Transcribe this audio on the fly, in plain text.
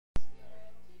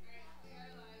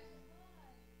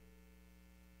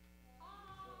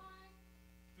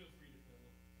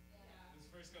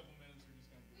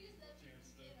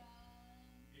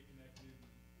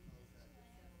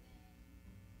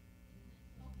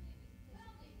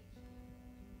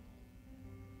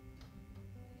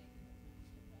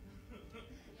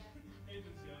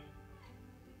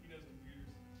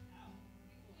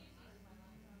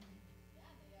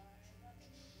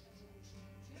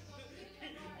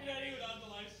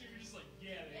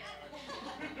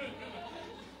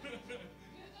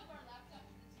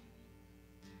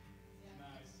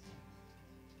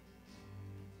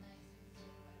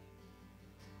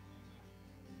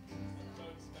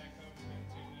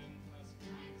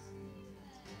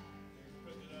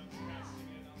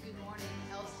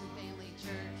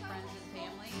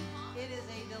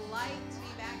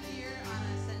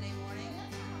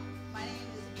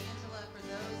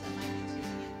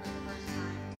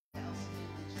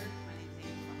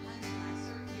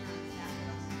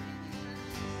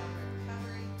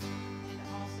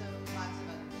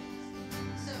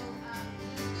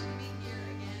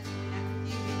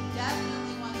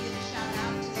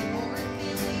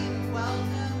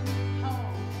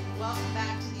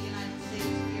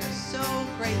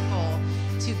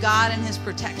God and his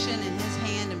protection and his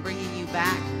hand in bringing you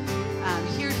back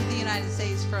here to the United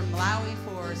States from Malawi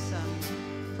for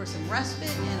some respite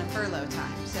and a furlough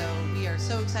time. So we are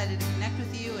so excited to connect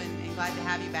with you and glad to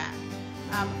have you back.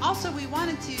 Also, we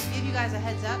wanted to give you guys a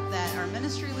heads up that our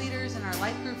ministry leaders and our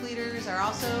life group leaders are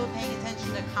also paying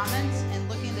attention to comments and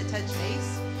looking to touch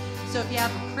base. So if you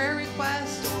have a prayer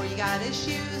request or you got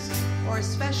issues, or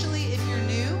especially if you're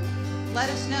new, let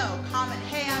us know. Comment,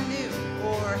 hey, I'm new,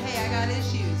 or hey, I got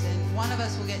issues, and one of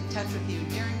us will get in touch with you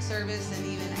during service and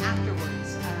even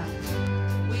afterwards.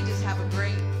 We just have a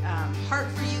great heart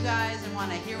for you guys and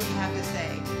want to hear what you have to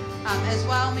say. As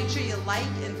well, make sure you like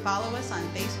and follow us on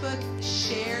Facebook.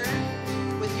 Share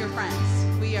with your friends.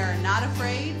 We are not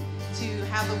afraid to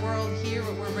have the world hear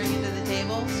what we're bringing to the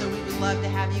table, so we would love to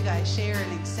have you guys share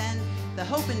and extend the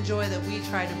hope and joy that we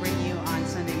try to bring you on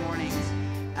Sunday mornings.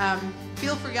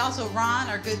 Feel free also, Ron,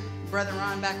 our good brother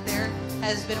Ron back there,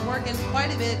 has been working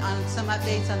quite a bit on some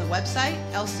updates on the website,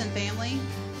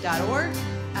 elstonfamily.org.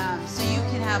 So you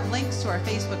can have links to our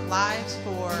Facebook Lives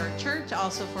for church,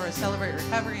 also for a Celebrate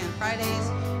Recovery on Fridays,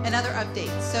 and other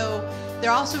updates. So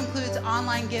there also includes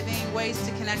online giving, ways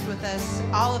to connect with us,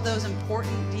 all of those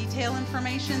important detail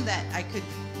information that I could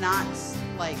not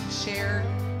share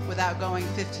without going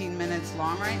 15 minutes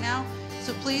long right now.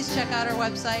 So please check out our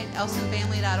website,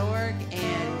 elstonfamily.org,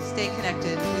 and stay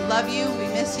connected. We love you, we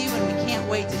miss you, and we can't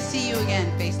wait to see you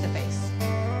again face to face.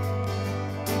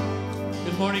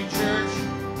 Good morning, church.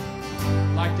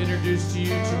 I'd like to introduce to you,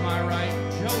 to my right,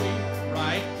 Joey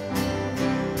Wright.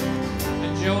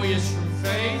 And Joey is from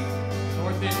Faith,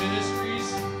 North End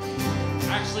Ministries.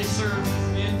 Actually served as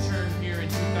an intern here in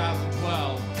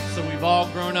 2012. So we've all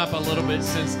grown up a little bit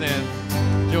since then.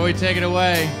 Joey, take it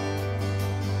away.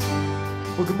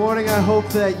 Well, good morning. I hope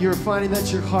that you're finding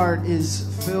that your heart is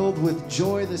filled with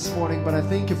joy this morning. But I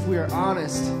think if we are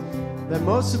honest, that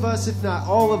most of us, if not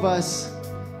all of us,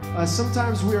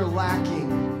 sometimes we are lacking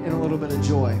in a little bit of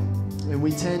joy. And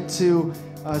we tend to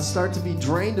start to be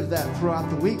drained of that throughout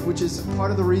the week, which is part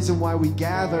of the reason why we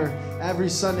gather every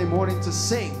Sunday morning to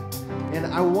sing. And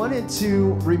I wanted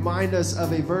to remind us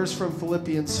of a verse from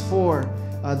Philippians 4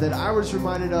 that I was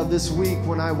reminded of this week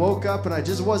when I woke up and I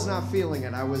just was not feeling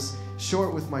it. I was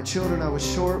short with my children. I was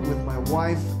short with my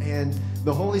wife. And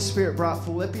the Holy Spirit brought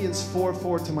Philippians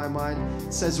 4:4 to my mind.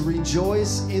 It says,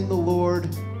 rejoice in the Lord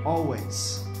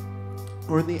always.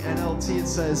 Or in the NLT it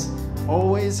says,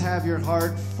 always have your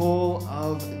heart full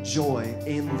of joy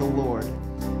in the Lord.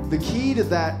 The key to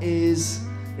that is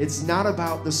it's not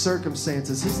about the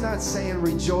circumstances. He's not saying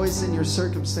rejoice in your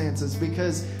circumstances,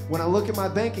 because when I look at my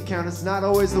bank account, it's not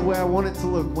always the way I want it to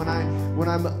look. When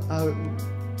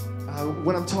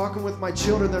I'm talking with my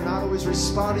children, they're not always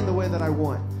responding the way that I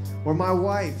want. Or my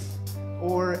wife,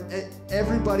 or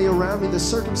everybody around me, the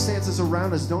circumstances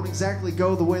around us don't exactly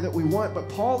go the way that we want. But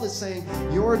Paul is saying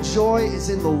your joy is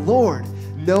in the Lord,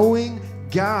 knowing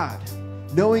God,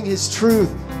 knowing His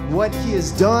truth, what He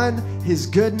has done, His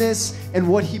goodness, and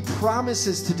what He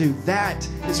promises to do. That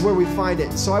is where we find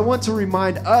it. So I want to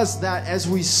remind us that as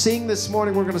we sing this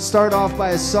morning, we're going to start off by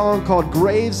a song called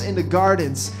Graves into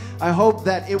Gardens. I hope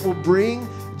that it will bring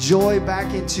joy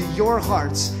back into your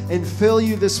hearts and fill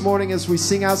you this morning as we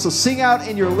sing out. So sing out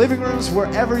in your living rooms,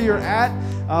 wherever you're at.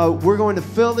 We're going to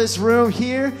fill this room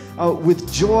here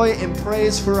with joy and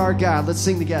praise for our God. Let's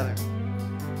sing together.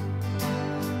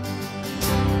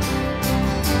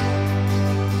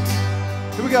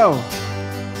 Here we go.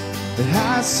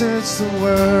 That I searched the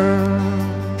world,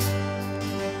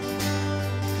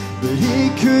 but He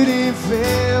couldn't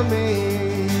fail me.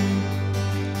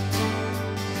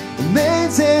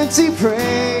 Man's empty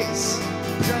praise,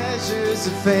 pleasures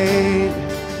of fate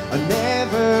are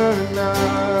never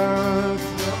enough.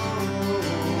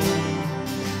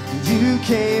 You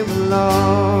came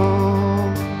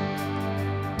along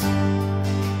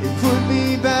and put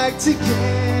me back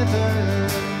together,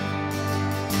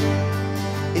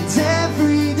 and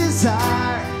every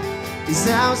desire is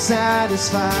now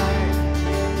satisfied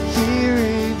here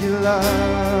in your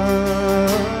love.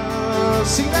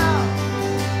 Sing it out.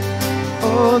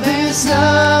 Oh, there's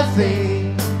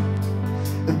nothing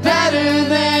better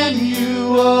than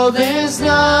you. Oh, there's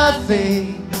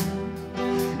nothing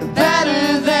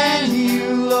better than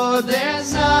you. Lord,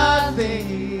 there's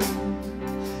nothing.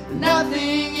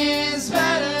 Nothing is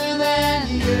better than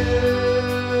you.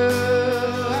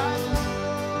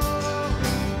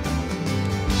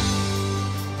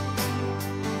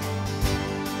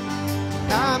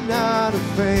 I'm not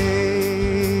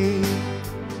afraid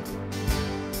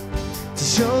to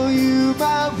show you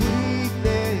my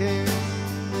weakness,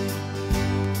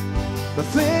 my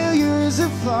failures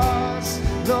and flaws.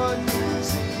 Lord,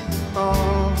 use it them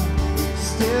all,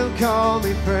 still call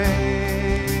me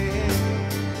friend.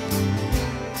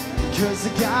 Because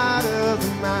the God of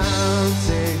the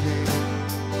mountain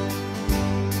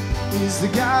is the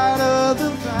God of the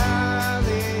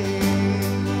valley.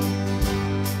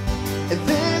 And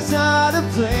there's not a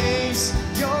place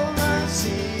your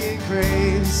mercy and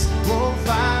grace won't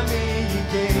find me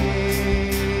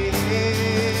again.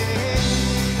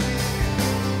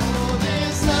 Oh,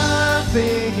 there's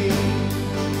nothing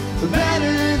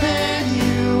better than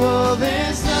you. Oh,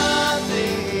 there's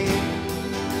nothing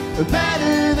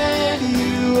better than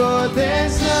you. Oh,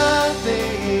 there's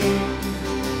nothing.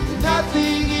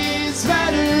 Nothing is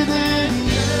better than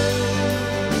you.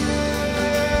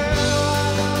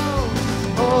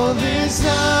 Oh, there's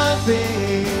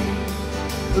nothing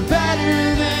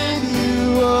better than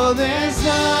you. Oh, there's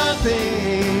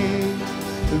nothing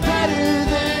better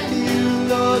than you.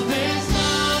 Lord, there's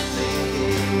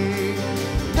nothing.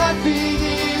 Nothing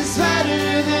is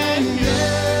better than you.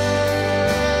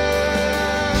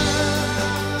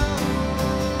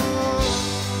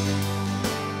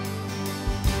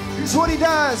 Here's what he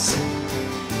does.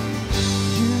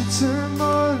 You turn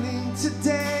mourning to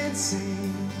dancing.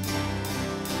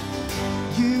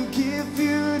 You give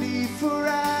beauty for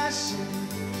ashes.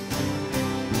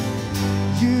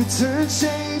 You turn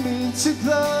shame into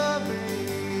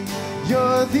glory.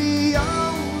 You're the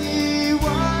only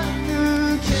one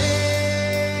who can.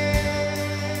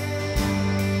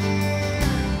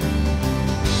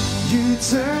 You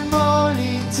turn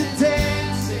mourning to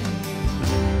dancing.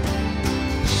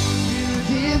 You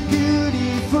give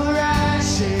beauty for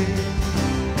ashes.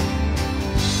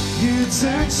 You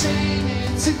turn shame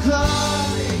into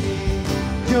glory.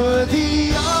 You're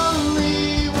the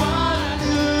only one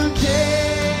who can.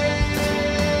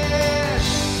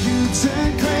 You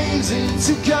turn graves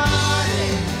into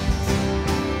gardens.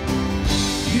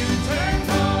 You turn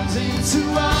bones into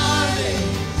armies.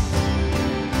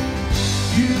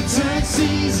 You turn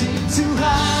seas into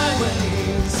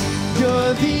highways.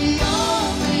 You're the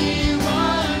only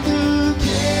one who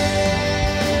can.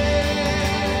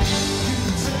 You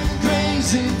turn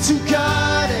graves into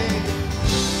gardens.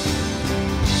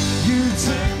 You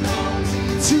turn bones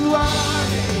into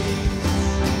armies.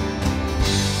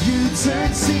 You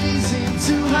turn seas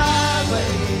into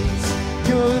highways.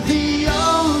 You're the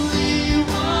only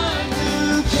one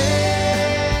who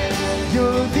can.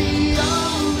 You're the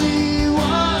only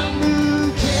one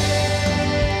who can.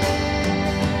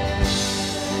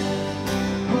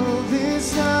 Oh, there's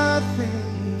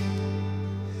nothing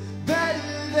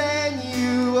better than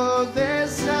you. Oh,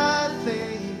 there's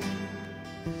nothing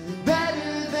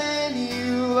better than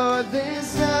you. Lord,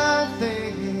 there's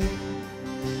nothing.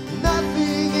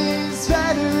 Nothing is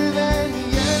better than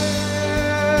you.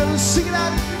 Sing it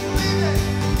out if you believe it.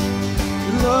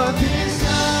 Lord, there's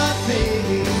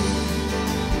nothing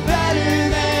better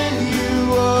than you.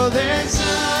 Oh, there's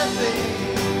nothing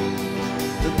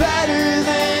better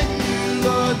than you.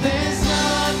 Lord, there's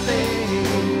nothing.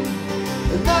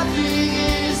 Nothing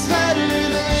is better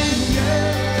than you.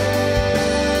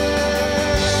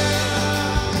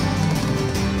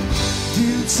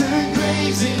 You turn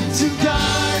graves into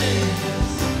gardens.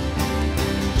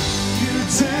 You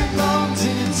turn bones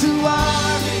into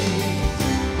armies.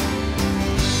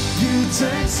 You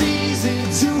turn seas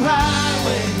into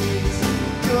highways.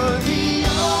 You're the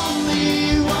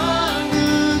only one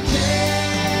who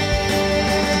can.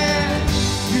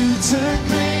 You turn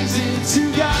graves into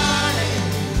gardens.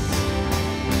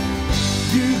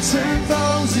 You turn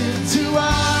bones into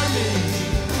armies.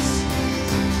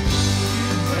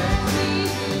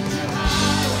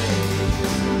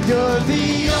 You're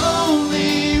the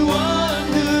only one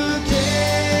who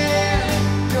can.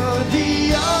 You're the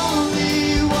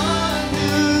only one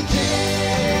who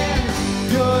can.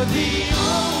 You're the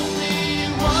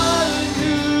only one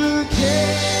who can.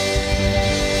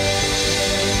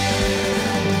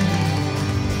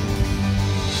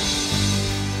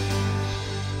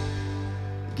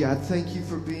 God, thank you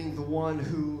for being the one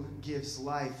who gives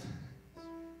life.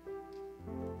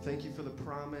 Thank you for the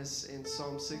promise in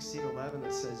Psalm 16:11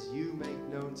 that says, you make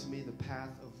known to me the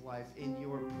path of life. In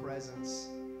your presence,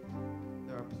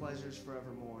 there are pleasures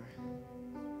forevermore.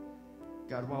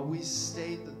 God, while we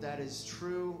state that that is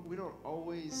true, we don't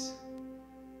always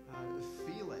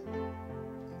feel it.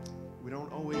 We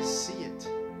don't always see it.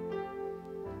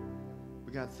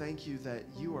 But God, thank you that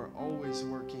you are always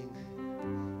working,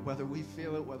 whether we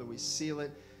feel it, whether we see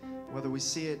it, whether we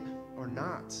see it or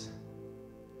not.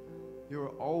 You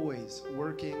are always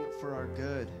working for our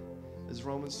good. As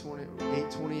Romans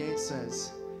 8:28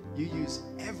 says, you use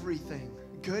everything,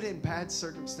 good and bad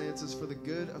circumstances, for the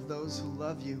good of those who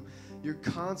love you You're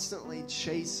constantly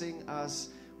chasing us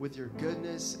with your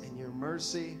goodness and your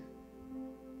mercy.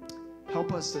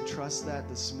 Help us to trust that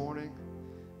this morning.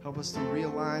 Help us to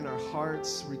realign our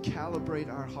hearts,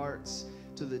 recalibrate our hearts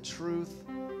to the truth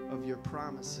of your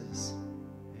promises.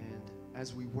 And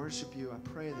as we worship you, I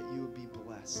pray that you would be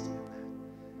blessed in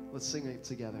that. Let's sing it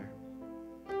together.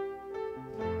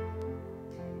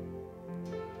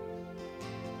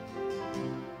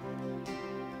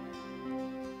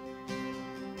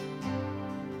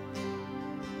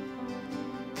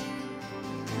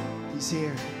 He's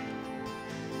here.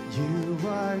 You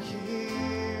are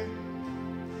here,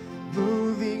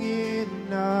 moving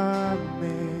in our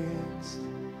midst.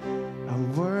 I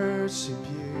worship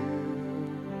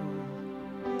you.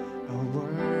 I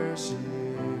worship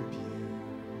you.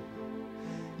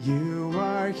 You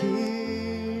are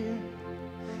here,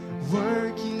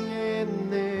 working in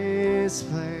this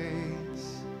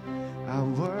place. I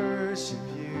worship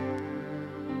you.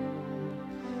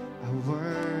 I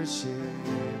worship you.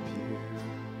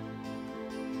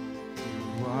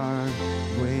 You are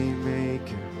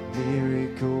waymaker,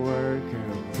 miracle worker,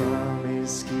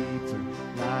 promise keeper,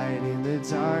 light in the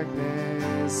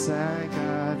darkness. My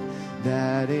God,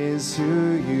 that is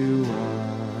who you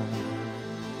are.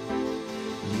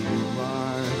 You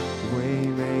are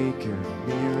waymaker,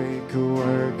 miracle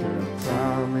worker,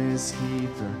 promise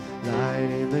keeper, light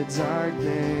in the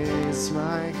darkness.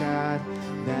 My God,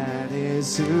 that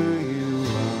is who you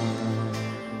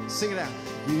are. Sing it out.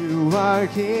 You are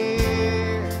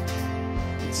here,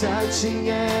 touching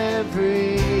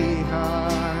every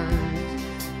heart.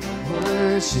 I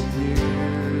worship you.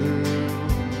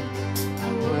 I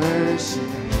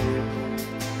worship you.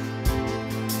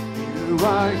 You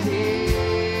are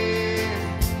here,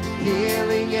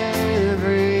 healing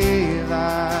every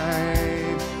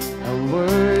life. I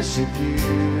worship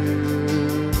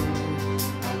you.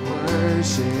 I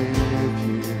worship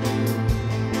you.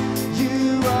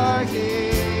 You are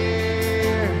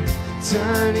here,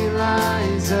 turning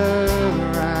lives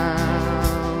around.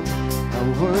 I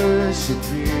worship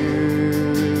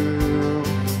you.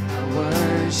 I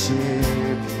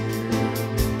worship you.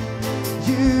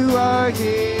 You are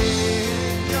here,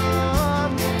 you're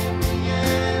mending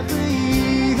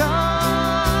every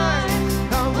heart.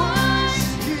 I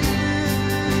worship you.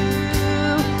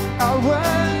 I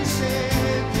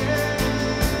worship you.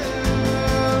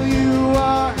 You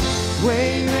are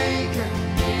waymaker,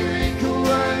 miracle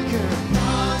worker,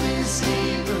 promise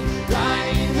keeper,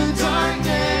 light in the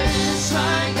darkness.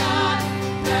 My God,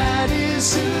 that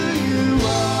is who you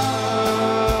are.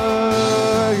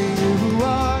 You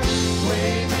are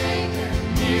waymaker,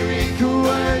 miracle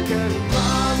worker,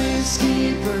 promise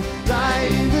keeper,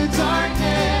 light in the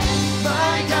darkness.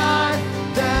 My God,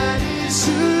 that is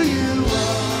who you are.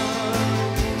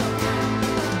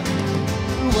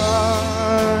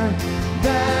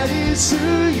 That is who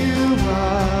you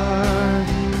are.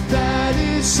 That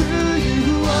is who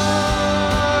you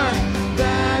are.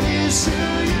 That is who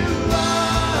you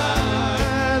are.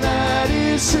 That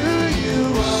is who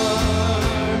you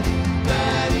are.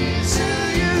 That is who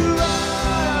you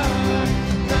are.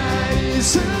 That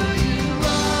is who you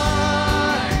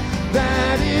are.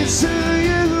 That is who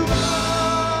you are.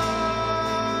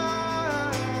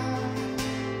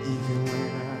 Even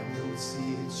when I don't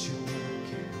see it, you're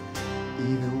working.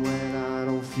 Even when I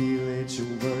don't feel it,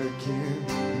 you're working.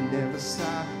 You never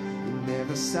stop. You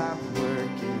never stop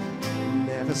working. You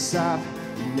never stop.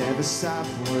 You never stop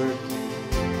working.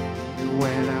 Even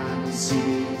when I don't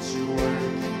see it, you're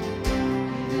working.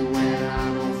 Even when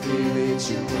I don't feel it,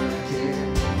 you're working.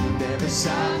 You never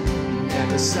stop. You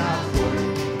never stop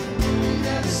working. You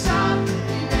never stop.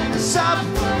 You never stop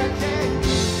working.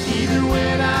 Even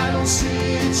when I don't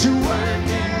see it, you're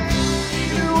working.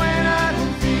 Even when I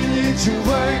don't feel it, you're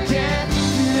working.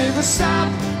 You never stop.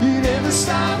 You never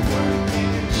stop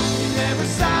working. You never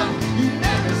stop. You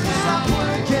never stop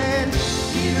working.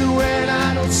 Even when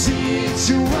I don't see it,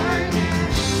 you're working.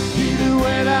 Even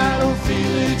when I don't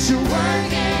feel it, you're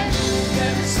working. You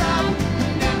never stop. You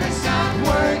never stop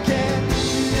working.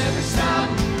 You never stop.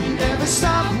 You never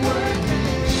stop working.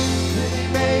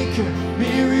 Maker,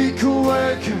 miracle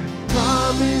worker,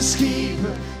 promise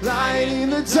keeper, light in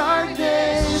the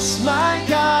darkness. My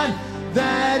God,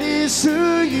 that is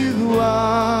who you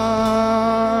are.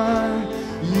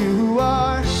 You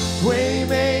are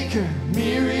waymaker,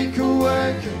 miracle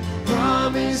worker,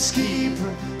 promise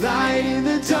keeper, light in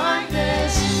the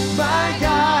darkness. My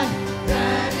God,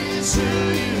 that is who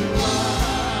you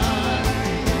are.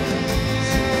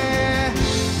 Yeah.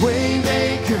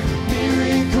 Waymaker,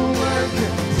 miracle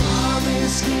worker,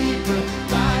 promise keeper,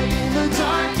 light in the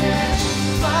darkness.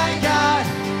 My God,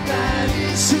 that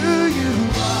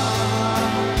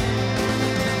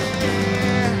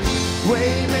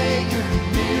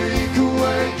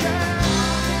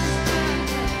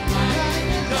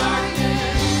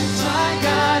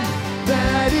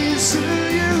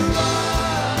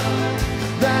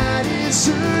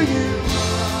you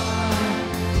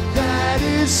are. That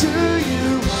is who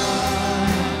you are.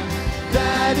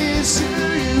 That is who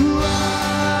you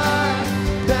are.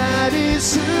 That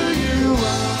is who you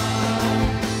are.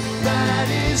 That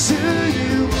is who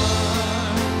you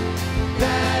are.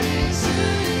 That is who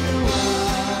you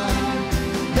are.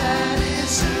 That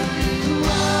is who you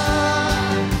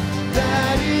are.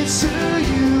 That is who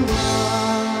you are.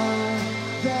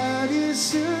 That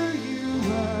is who you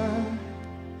are.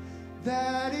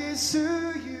 That is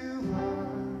who you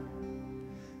are.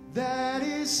 That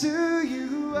is who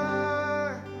you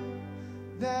are.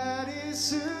 That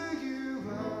is who you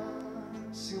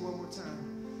are. Sing it one more time.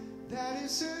 That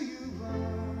is who you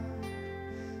are.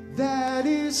 That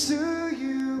is who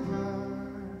you are.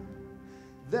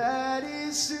 That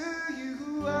is who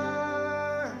you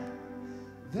are.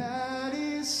 That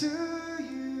is who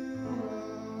you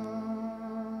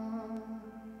are.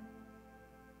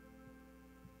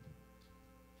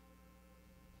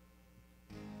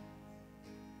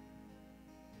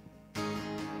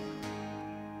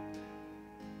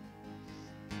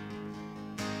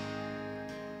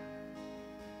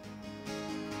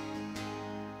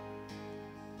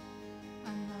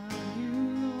 I love you,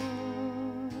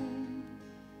 Lord.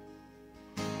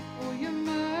 Oh, your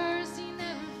mercy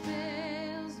never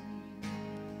fails me.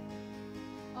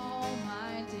 All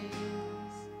my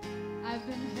days I've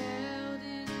been held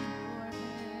in your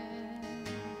hands.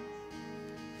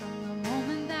 From the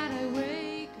moment that I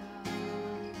wake up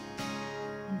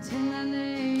until I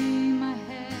lay my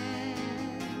head,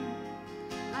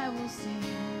 I will sing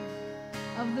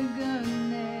of the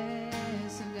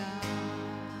goodness of God.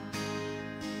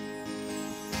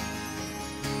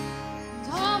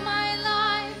 And all my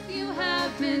life you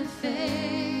have been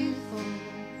faithful.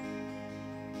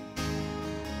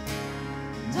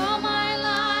 And all my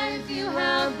life you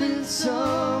have been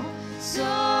so,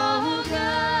 so good.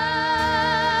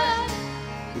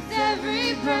 With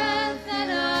every breath that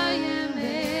I am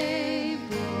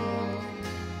able,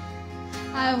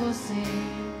 I will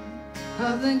sing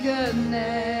of the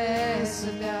goodness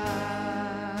of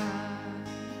God.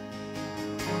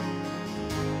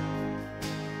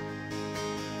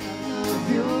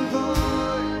 Of your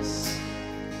voice,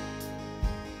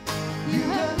 You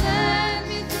have led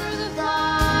me through the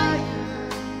fire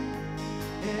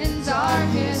and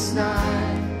darkest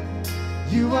night.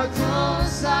 you are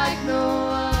Close like no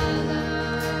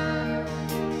other.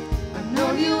 I've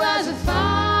known you as a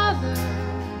father.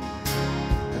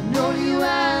 I've known you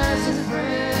as a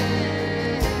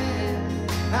friend.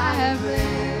 I have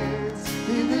lived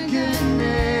in the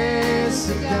goodness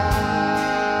of God.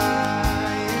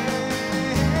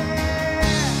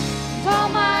 And all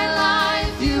my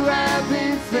life you have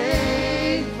been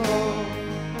faithful.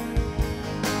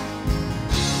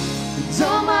 And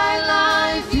all my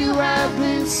life you have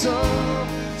been so,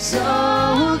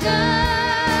 so good.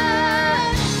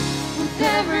 With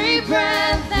every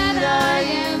breath that I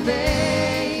am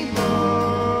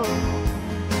able,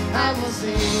 I will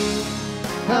sing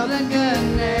of the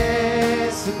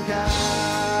goodness of God.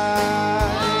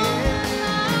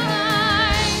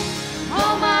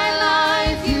 All my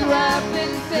life you have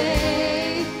been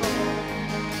faithful.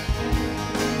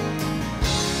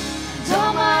 And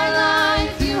all my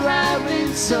life you have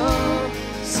been so,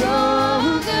 so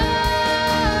good.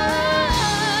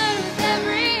 With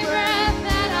every breath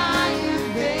that I am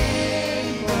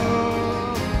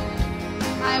able,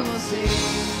 I will sing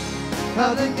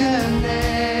of the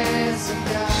goodness of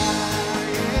God.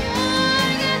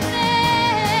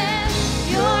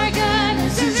 Your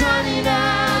goodness is running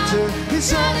after,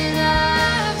 it's running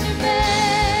after me.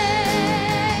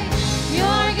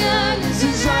 Your goodness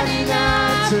is running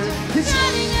after, it's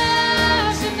running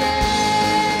after me.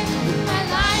 My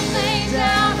life laid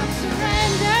down, I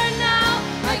surrender now.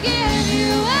 I give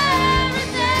you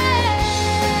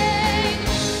everything.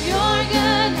 Your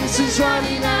goodness is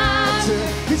running after,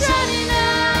 it's running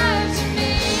after me.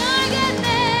 Your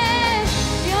goodness.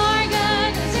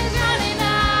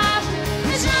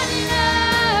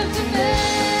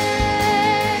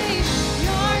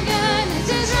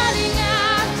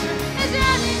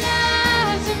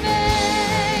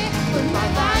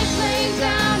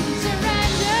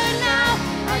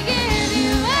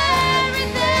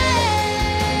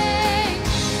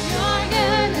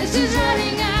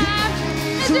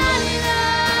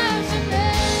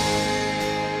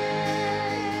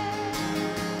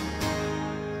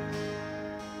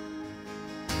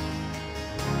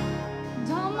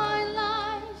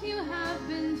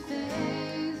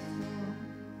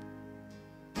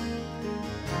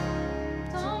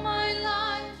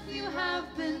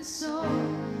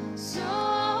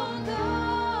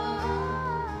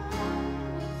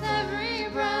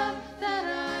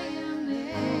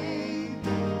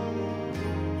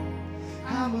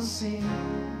 I will sing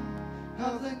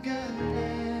of the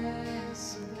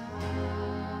goodness of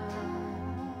God.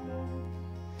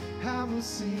 I will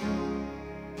sing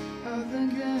of the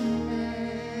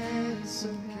goodness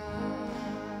of God.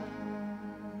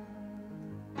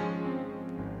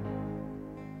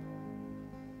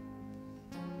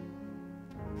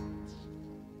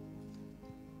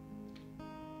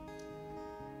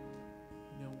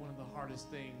 You know, one of the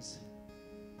hardest things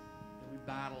that we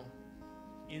battle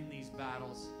in these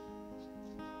battles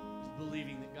is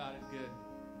believing that God is good.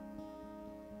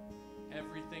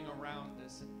 Everything around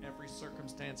us, and every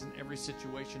circumstance, and every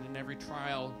situation, and every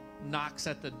trial knocks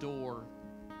at the door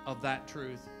of that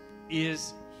truth.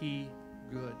 Is He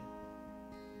good?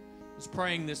 I was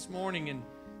praying this morning, and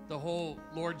the whole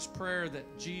Lord's Prayer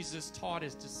that Jesus taught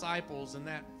His disciples, and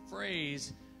that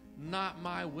phrase, not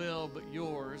my will but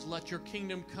yours, let your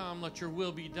kingdom come, let your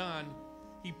will be done.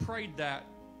 He prayed that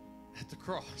at the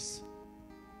cross.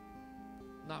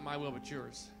 Not my will but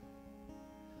yours.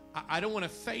 I don't want to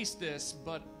face this,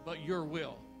 but your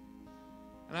will.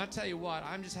 And I tell you what,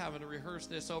 I'm just having to rehearse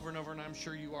this over and over, and I'm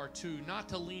sure you are too. Not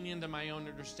to lean into my own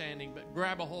understanding, but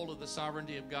grab a hold of the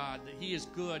sovereignty of God, that He is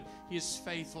good, He is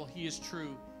faithful, He is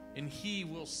true, and He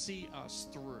will see us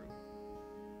through.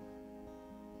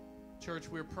 Church,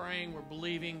 we're praying, we're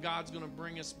believing God's going to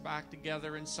bring us back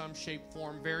together in some shape,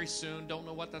 form very soon. Don't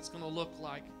know what that's going to look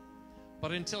like.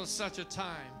 But until such a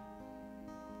time,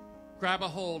 grab a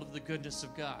hold of the goodness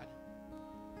of God.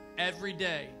 Every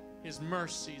day, His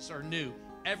mercies are new.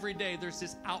 Every day, there's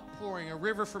this outpouring, a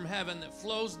river from heaven that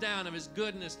flows down of His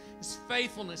goodness, His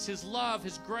faithfulness, His love,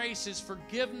 His grace, His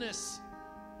forgiveness,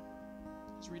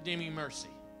 His redeeming mercy.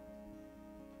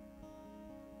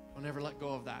 Don't ever let go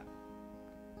of that,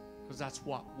 because that's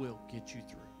what will get you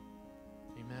through.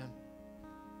 Amen.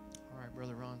 All right,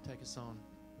 Brother Ron, take us on.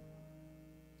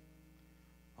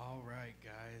 All right,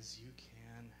 guys, you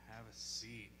can have a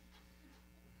seat.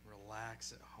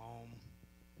 Relax at home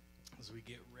as we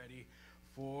get ready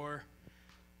for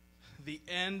the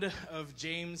end of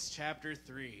James chapter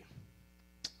 3.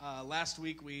 Last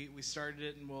week we started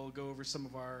it, and we'll go over some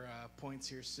of our points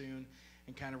here soon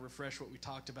and kind of refresh what we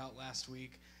talked about last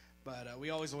week. But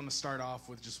we always want to start off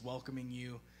with just welcoming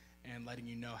you and letting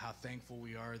you know how thankful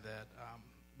we are that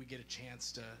we get a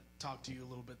chance to talk to you a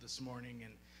little bit this morning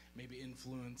and maybe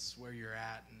influence where you're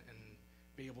at and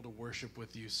be able to worship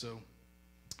with you. So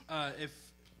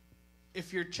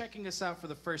if you're checking us out for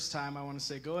the first time, I want to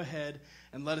say go ahead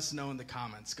and let us know in the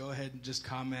comments. Go ahead and just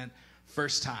comment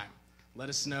first time. Let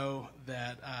us know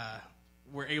that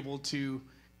we're able to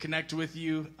connect with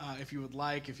you. If you would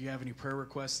like, if you have any prayer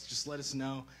requests, just let us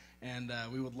know. And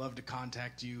we would love to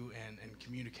contact you and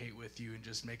communicate with you and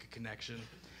just make a connection.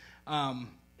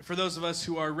 For those of us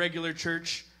who are regular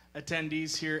church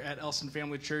attendees here at Elson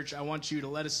Family Church, I want you to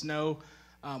let us know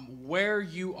where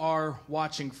you are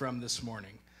watching from this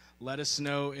morning. Let us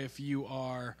know if you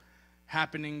are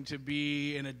happening to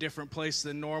be in a different place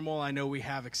than normal. I know we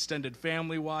have extended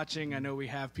family watching. I know we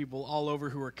have people all over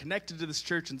who are connected to this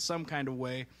church in some kind of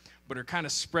way, but are kind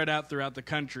of spread out throughout the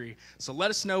country. So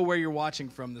let us know where you're watching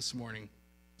from this morning.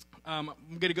 I'm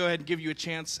going to go ahead and give you a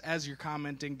chance, as you're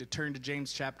commenting, to turn to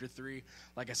James chapter 3.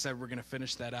 Like I said, we're going to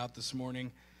finish that out this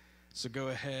morning. So go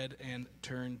ahead and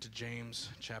turn to James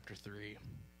chapter 3.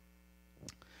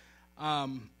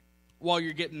 While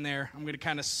you're getting there, I'm going to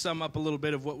kind of sum up a little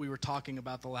bit of what we were talking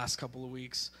about the last couple of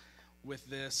weeks with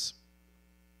this.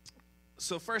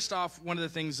 So first off, one of the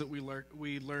things that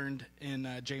we learned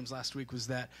in James last week was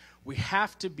that we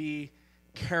have to be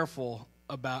careful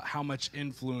about how much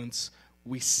influence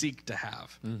we seek to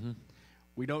have. Mm-hmm.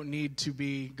 We don't need to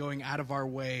be going out of our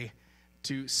way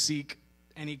to seek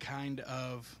any kind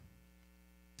of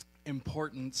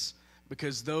importance,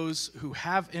 because those who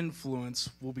have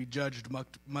influence will be judged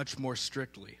much more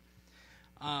strictly.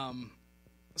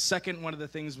 Second, one of the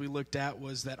things we looked at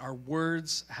was that our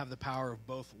words have the power of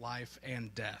both life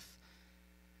and death.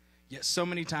 Yet so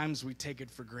many times we take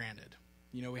it for granted.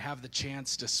 You know, we have the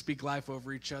chance to speak life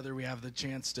over each other. We have the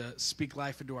chance to speak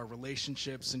life into our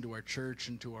relationships, into our church,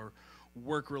 into our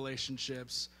work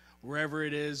relationships. Wherever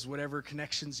it is, whatever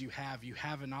connections you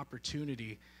have an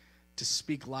opportunity to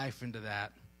speak life into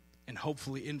that and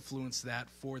hopefully influence that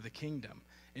for the kingdom,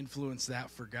 influence that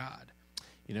for God.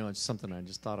 You know, it's something I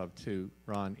just thought of too,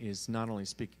 Ron, is not only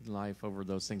speaking life over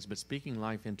those things, but speaking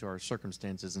life into our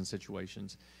circumstances and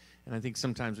situations. And I think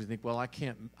sometimes we think, well, I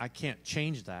can't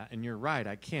change that. And you're right,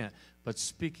 I can't. But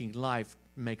speaking life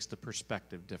makes the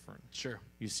perspective different. Sure.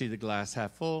 You see the glass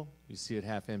half full, you see it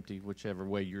half empty, whichever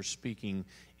way you're speaking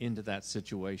into that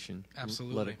situation.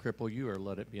 Absolutely. Let it cripple you or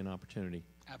let it be an opportunity.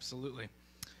 Absolutely.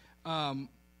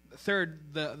 third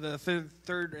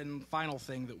and final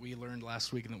thing that we learned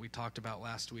last week and that we talked about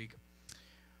last week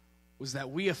was that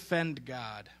we offend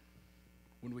God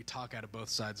when we talk out of both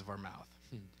sides of our mouth.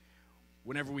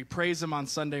 Whenever we praise him on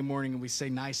Sunday morning and we say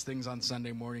nice things on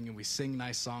Sunday morning and we sing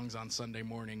nice songs on Sunday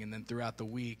morning, and then throughout the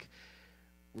week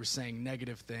we're saying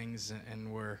negative things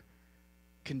and we're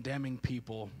condemning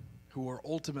people who are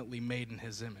ultimately made in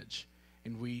his image.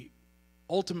 And we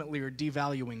ultimately are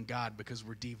devaluing God because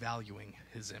we're devaluing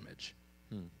his image.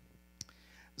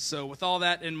 So with all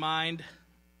that in mind,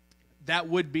 that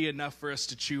would be enough for us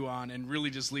to chew on and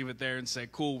really just leave it there and say,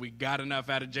 cool, we got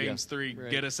enough out of James 3. Right.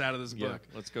 Get us out of this book.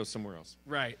 Let's go somewhere else.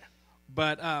 Right.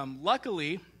 But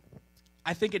luckily,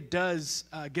 I think it does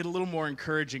get a little more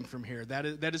encouraging from here.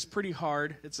 That is pretty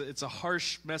hard. It's a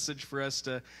harsh message for us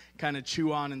to kind of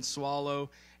chew on and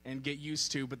swallow and get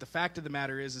used to. But the fact of the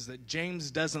matter is that James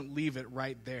doesn't leave it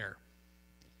right there.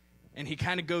 And he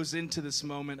kind of goes into this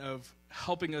moment of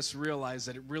helping us realize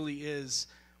that it really is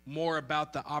more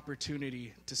about the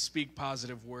opportunity to speak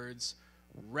positive words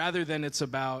rather than it's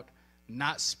about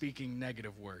not speaking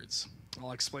negative words.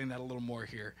 I'll explain that a little more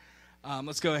here.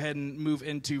 Let's go ahead and move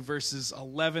into verses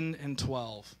 11 and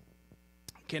 12.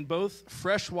 Can both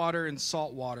fresh water and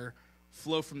salt water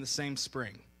flow from the same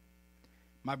spring?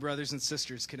 My brothers and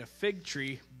sisters, can a fig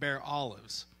tree bear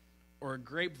olives, or a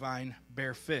grapevine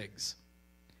bear figs?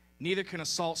 Neither can a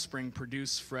salt spring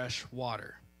produce fresh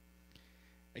water.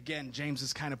 Again, James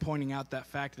is kind of pointing out that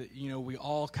fact that, we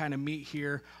all kind of meet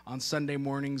here on Sunday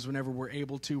mornings whenever we're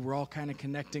able to. We're all kind of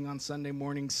connecting on Sunday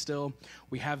mornings still.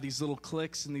 We have these little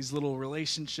cliques and these little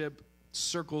relationship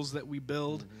circles that we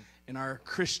build in our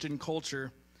Christian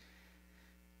culture.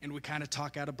 And we kind of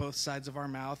talk out of both sides of our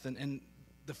mouth. And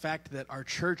the fact that our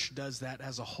church does that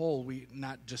as a whole,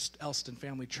 not just Elston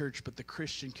Family Church, but the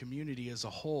Christian community as a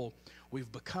whole,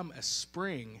 we've become a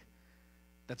spring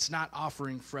that's not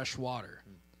offering fresh water.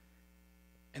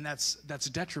 And that's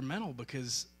detrimental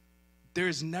because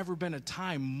there's never been a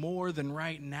time more than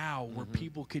right now where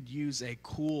people could use a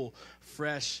cool,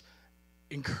 fresh,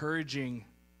 encouraging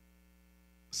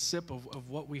sip of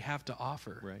what we have to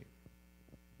offer. Right.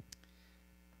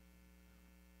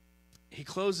 He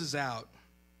closes out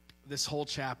this whole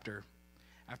chapter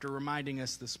after reminding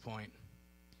us this point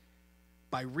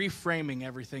by reframing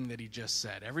everything that he just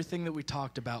said. Everything that we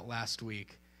talked about last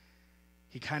week,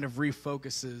 he kind of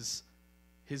refocuses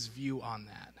his view on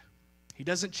that. He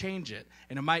doesn't change it.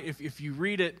 And it might, if you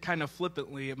read it kind of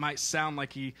flippantly, it might sound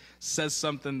like he says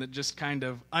something that just kind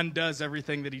of undoes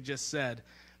everything that he just said.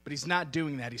 But he's not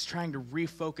doing that. He's trying to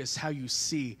refocus how you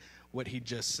see what he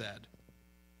just said.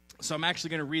 So I'm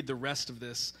actually going to read the rest of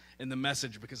this in the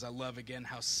Message because I love, again,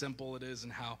 how simple it is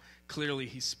and how clearly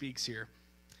he speaks here.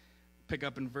 Pick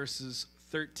up in verses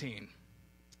 13.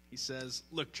 He says,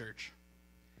 "Look, church,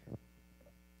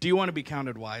 do you want to be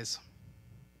counted wise?"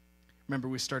 Remember,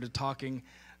 we started talking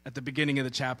at the beginning of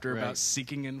the chapter about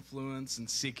seeking influence and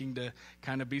seeking to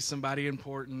kind of be somebody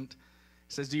important.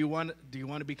 He says, do you want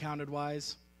to be counted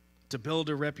wise? To build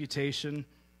a reputation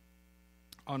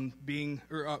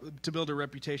to build a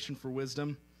reputation for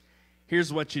wisdom?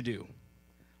 Here's what you do.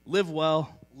 Live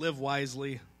well, live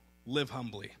wisely, live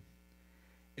humbly.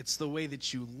 It's the way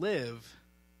that you live,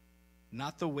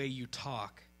 not the way you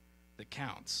talk, that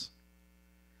counts.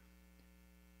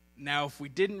 Now, if we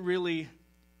didn't really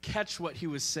catch what he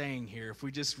was saying here, if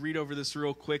we just read over this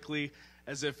real quickly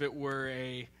as if it were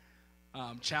a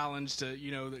challenge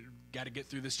to, got to get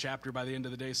through this chapter by the end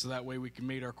of the day so that way we can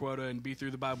meet our quota and be through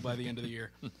the Bible by the end of the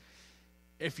year.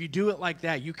 If you do it like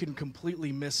that, you can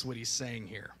completely miss what he's saying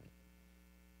here.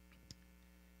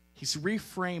 He's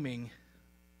reframing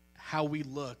how we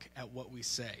look at what we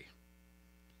say.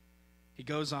 He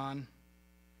goes on,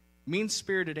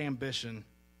 mean-spirited ambition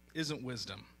isn't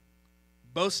wisdom.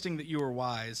 Boasting that you are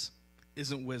wise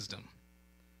isn't wisdom.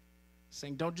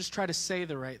 Saying, don't just try to say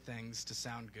the right things to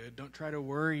sound good. Don't try to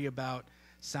worry about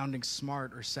sounding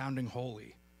smart or sounding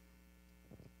holy.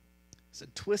 He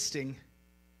said, twisting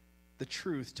the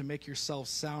truth to make yourself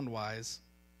sound wise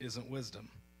isn't wisdom.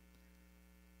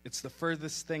 It's the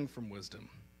furthest thing from wisdom.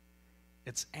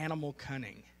 It's animal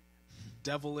cunning,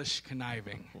 devilish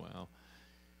conniving. Wow.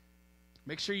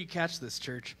 Make sure you catch this,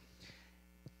 church.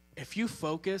 If you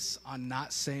focus on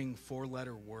not saying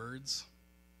four-letter words,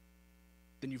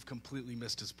 then you've completely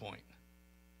missed his point.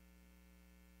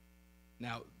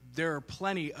 Now, there are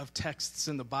plenty of texts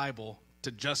in the Bible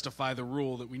to justify the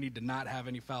rule that we need to not have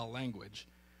any foul language.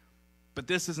 But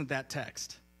this isn't that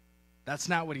text. That's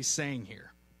not what he's saying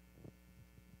here.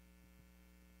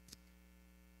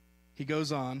 He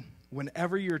goes on,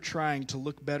 whenever you're trying to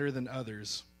look better than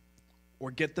others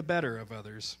or get the better of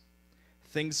others,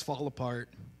 things fall apart,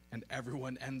 and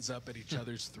everyone ends up at each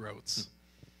other's throats.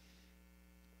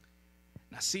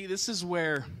 Now, see, this is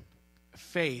where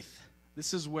faith,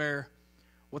 this is where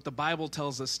what the Bible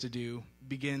tells us to do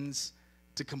begins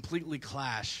to completely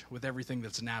clash with everything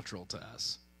that's natural to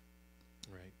us.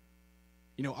 Right.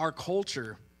 You know, our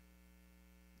culture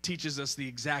teaches us the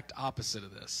exact opposite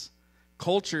of this.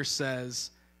 Culture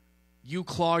says, you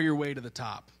claw your way to the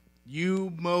top.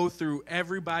 You mow through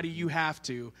everybody you have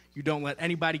to. You don't let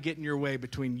anybody get in your way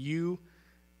between you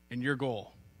and your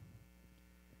goal.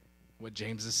 What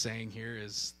James is saying here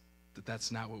is that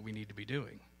that's not what we need to be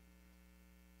doing.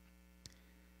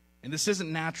 And this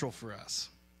isn't natural for us.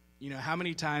 You know, how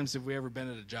many times have we ever been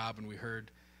at a job and we heard,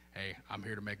 hey, I'm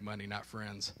here to make money, not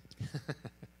friends?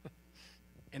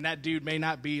 And that dude may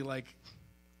not be like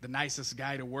the nicest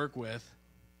guy to work with,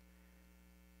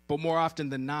 but more often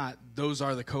than not, those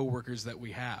are the coworkers that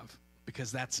we have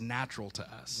because that's natural to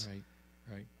us.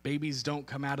 Right. Babies don't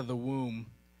come out of the womb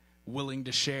willing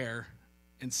to share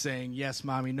and saying, yes,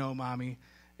 mommy, no, mommy,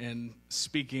 and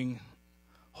speaking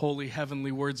holy,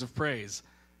 heavenly words of praise.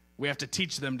 We have to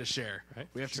teach them to share. Right,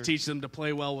 We have sure. to teach them to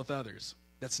play well with others.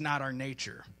 That's not our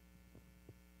nature.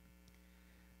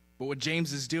 But what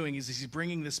James is doing is he's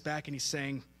bringing this back and he's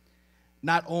saying,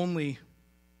 not only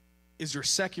is your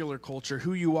secular culture,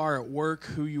 who you are at work,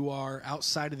 who you are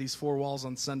outside of these four walls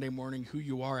on Sunday morning, who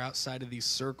you are outside of these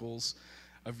circles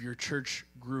of your church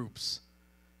groups,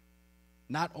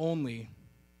 not only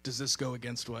does this go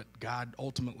against what God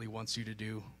ultimately wants you to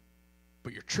do,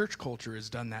 but your church culture has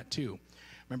done that too.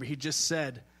 Remember, he just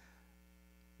said,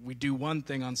 we do one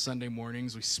thing on Sunday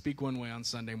mornings, we speak one way on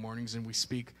Sunday mornings, and we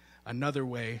speak another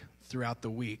way throughout the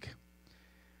week.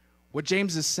 What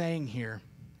James is saying here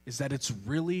is that it's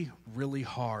really, really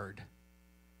hard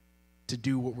to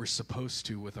do what we're supposed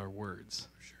to with our words.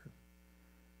 Sure.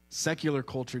 Secular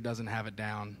culture doesn't have it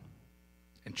down,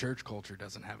 and church culture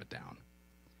doesn't have it down.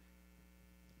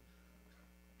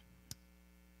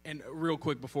 And real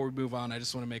quick before we move on, I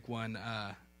just want to make one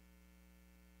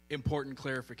important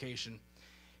clarification.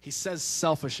 He says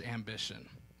selfish ambition.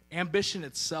 Ambition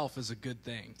itself is a good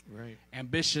thing. Right.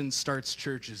 Ambition starts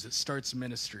churches. It starts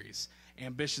ministries.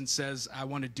 Ambition says, I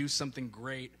want to do something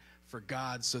great for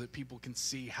God so that people can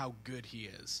see how good he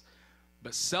is.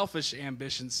 But selfish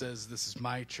ambition says, this is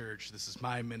my church. This is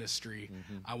my ministry.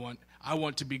 Mm-hmm. I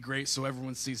want to be great so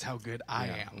everyone sees how good I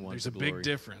Yeah, am. want There's the a big glory.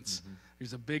 difference. Mm-hmm.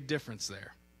 There's a big difference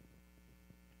there.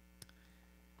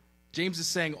 James is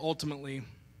saying ultimately,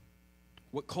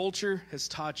 what culture has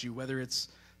taught you, whether it's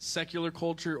secular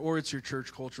culture or it's your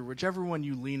church culture, whichever one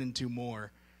you lean into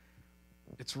more,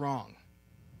 it's wrong.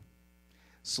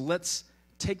 So let's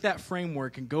take that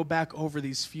framework and go back over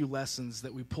these few lessons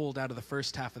that we pulled out of the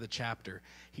first half of the chapter.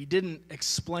 He didn't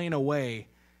explain away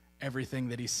everything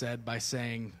that he said by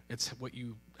saying it's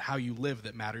how you live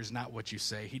that matters, not what you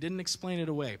say. He didn't explain it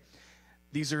away.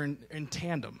 These are in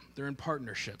tandem. They're in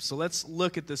partnership. So let's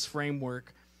look at this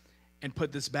framework and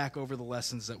put this back over the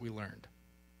lessons that we learned.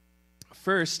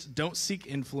 First, don't seek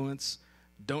influence.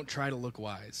 Don't try to look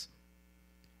wise.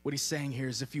 What he's saying here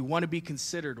is if you want to be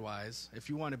considered wise, if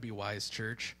you want to be wise,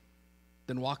 church,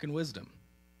 then walk in wisdom.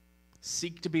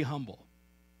 Seek to be humble.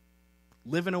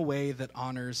 Live in a way that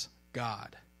honors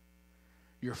God.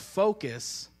 Your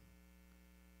focus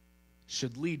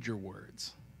should lead your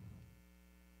words,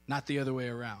 not the other way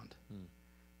around.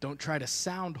 Don't try to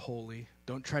sound holy.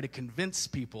 Don't try to convince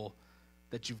people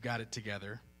that you've got it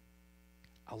together.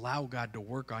 Allow God to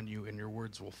work on you and your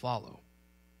words will follow.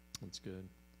 That's good.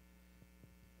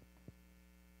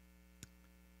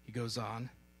 He goes on.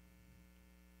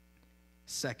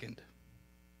 Second,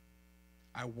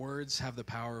 our words have the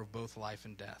power of both life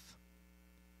and death.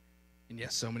 And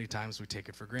yes, so many times we take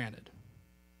it for granted.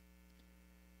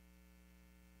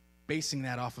 Basing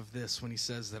that off of this, when he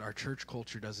says that our church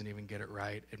culture doesn't even get it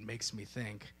right, it makes me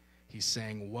think he's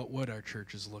saying, what would our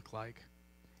churches look like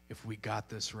if we got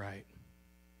this right?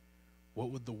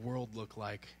 What would the world look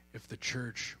like if the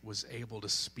church was able to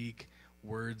speak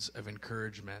words of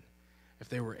encouragement, if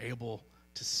they were able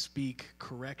to speak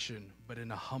correction, but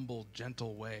in a humble,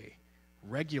 gentle way,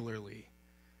 regularly,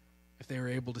 if they were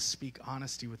able to speak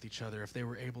honesty with each other, if they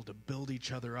were able to build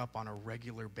each other up on a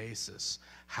regular basis,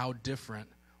 how different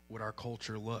would our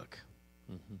culture look?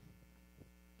 Mm-hmm.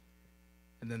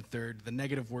 And then third, the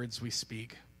negative words we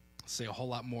speak say a whole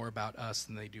lot more about us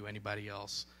than they do anybody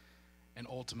else. And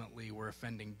ultimately, we're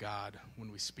offending God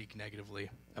when we speak negatively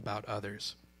about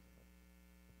others.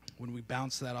 When we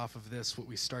bounce that off of this, what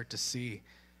we start to see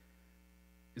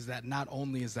is that not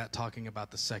only is that talking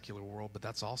about the secular world, but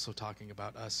that's also talking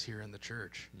about us here in the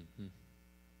church. Mm-hmm.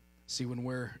 See, when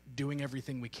we're doing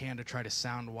everything we can to try to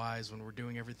sound wise, when we're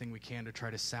doing everything we can to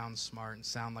try to sound smart and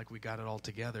sound like we got it all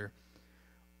together,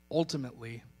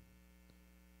 ultimately,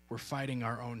 we're fighting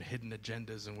our own hidden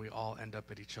agendas, and we all end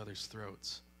up at each other's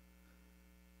throats.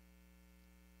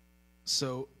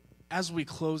 So, as we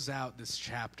close out this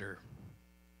chapter,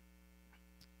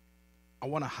 I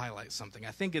want to highlight something.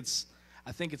 I think it's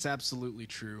absolutely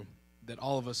true that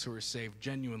all of us who are saved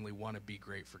genuinely want to be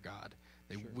great for God.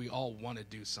 We all want to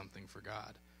do something for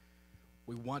God.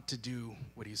 We want to do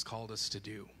what he's called us to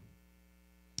do.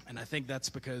 And I think that's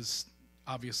because,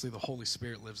 obviously, the Holy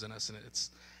Spirit lives in us, and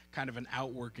it's kind of an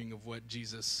outworking of what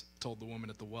Jesus told the woman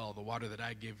at the well. The water that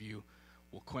I give you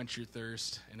will quench your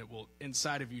thirst, and it will,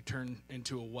 inside of you, turn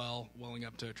into a well, welling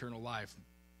up to eternal life.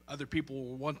 Other people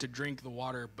will want to drink the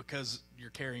water because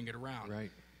you're carrying it around.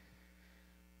 Right.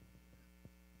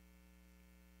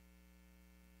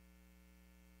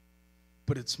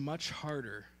 But it's much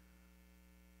harder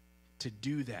to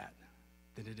do that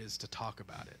than it is to talk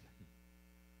about it.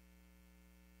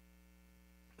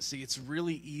 See, it's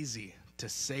really easy to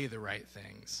say the right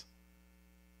things,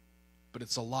 but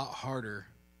it's a lot harder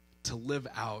to live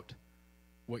out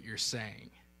what you're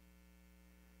saying.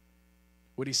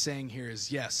 What he's saying here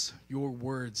is, yes, your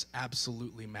words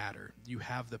absolutely matter. You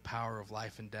have the power of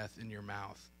life and death in your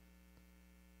mouth.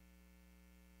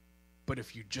 But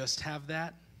if you just have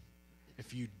that,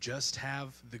 if you just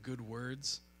have the good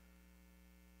words,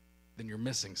 then you're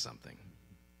missing something.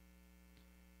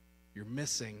 You're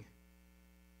missing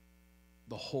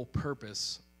the whole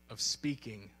purpose of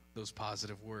speaking those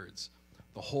positive words,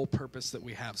 the whole purpose that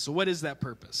we have. So what is that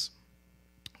purpose?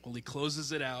 Well, he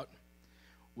closes it out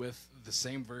with the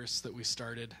same verse that we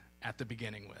started at the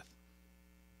beginning with.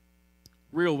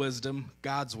 Real wisdom,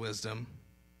 God's wisdom,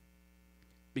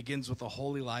 begins with a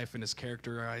holy life and is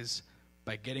characterized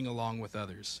by getting along with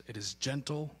others. It is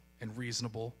gentle and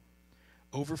reasonable,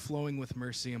 overflowing with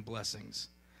mercy and blessings.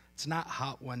 It's not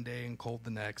hot one day and cold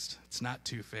the next. It's not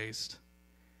two-faced.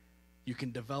 You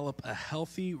can develop a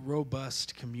healthy,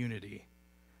 robust community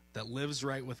that lives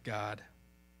right with God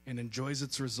and enjoys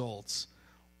its results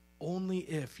only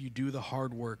if you do the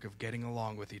hard work of getting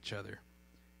along with each other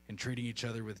and treating each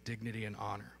other with dignity and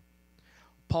honor.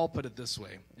 Paul put it this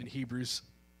way in Hebrews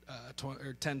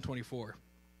 10:24.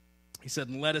 He said,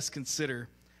 "And let us consider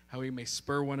how we may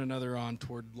spur one another on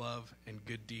toward love and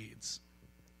good deeds."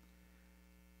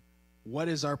 What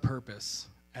is our purpose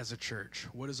as a church?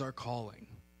 What is our calling?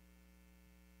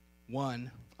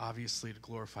 One, obviously to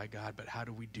glorify God, but how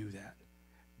do we do that?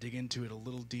 Dig into it a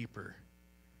little deeper.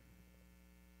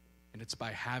 And it's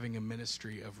by having a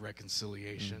ministry of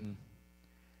reconciliation,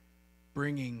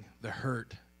 bringing the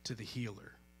hurt to the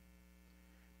healer,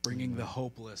 bringing the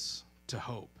hopeless to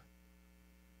hope.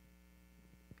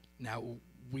 Now,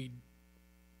 we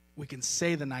can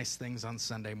say the nice things on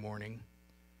Sunday morning,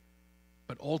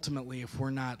 but ultimately, if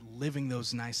we're not living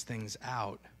those nice things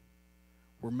out,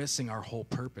 we're missing our whole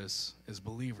purpose as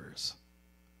believers.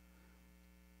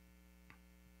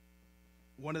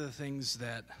 One of the things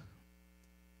that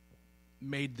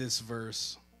made this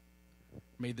verse,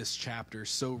 made this chapter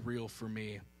so real for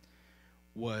me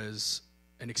was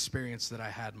an experience that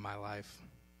I had in my life.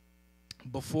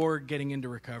 Before getting into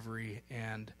recovery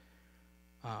and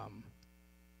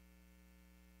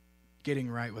getting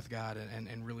right with God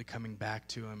and really coming back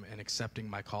to him and accepting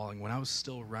my calling, when I was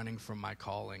still running from my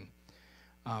calling,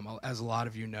 as a lot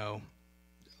of you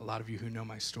who know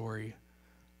my story,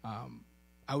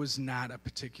 I was not a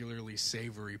particularly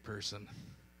savory person.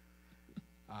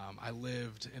 I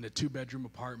lived in a 2-bedroom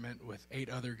apartment with 8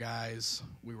 other guys.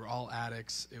 We were all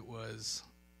addicts. It was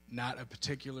not a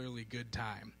particularly good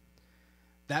time.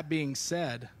 That being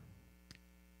said,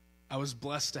 I was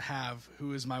blessed to have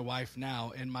who is my wife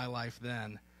now in my life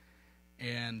then.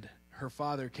 And her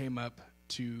father came up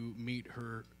to meet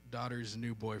her daughter's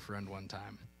new boyfriend one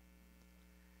time.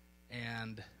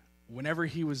 And whenever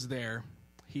he was there,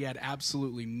 he had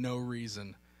absolutely no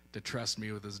reason to trust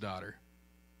me with his daughter.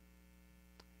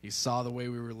 He saw the way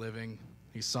we were living.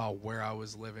 He saw where I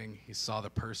was living. He saw the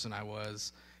person I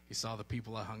was. He saw the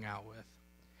people I hung out with.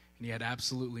 And he had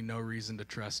absolutely no reason to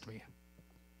trust me.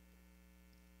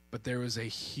 But there was a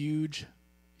huge,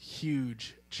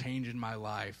 huge change in my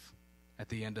life at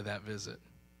the end of that visit.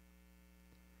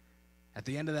 At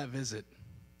the end of that visit,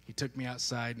 he took me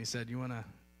outside and he said, "You want to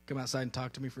come outside and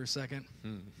talk to me for a second?"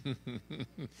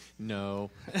 No.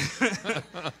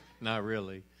 Not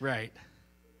really. Right.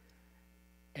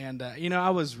 And, I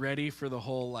was ready for the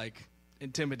whole,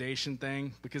 intimidation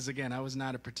thing because, again, I was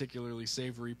not a particularly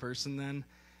savory person then.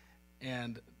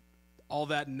 And all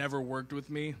that never worked with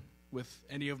me. with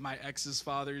any of my ex's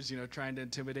fathers, trying to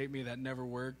intimidate me. That never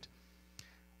worked.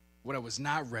 What I was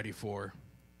not ready for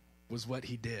was what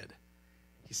he did.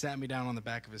 He sat me down on the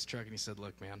back of his truck and he said,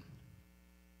 "Look, man,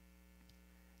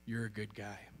 you're a good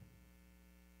guy.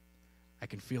 I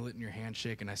can feel it in your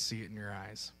handshake and I see it in your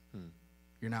eyes.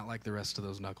 You're not like the rest of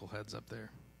those knuckleheads up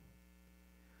there.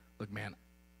 Look, man,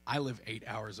 I live 8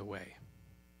 hours away.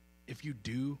 If you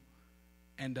do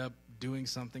end up doing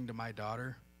something to my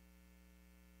daughter,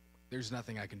 there's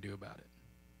nothing I can do about it.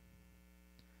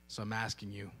 So I'm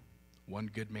asking you, one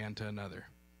good man to another,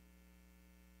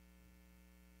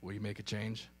 will you make a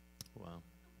change?" Wow.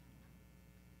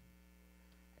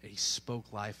 And he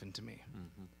spoke life into me.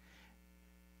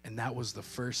 And that was the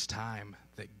first time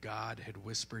that God had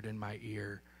whispered in my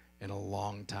ear in a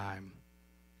long time.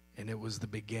 And it was the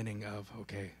beginning of,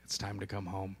 okay, it's time to come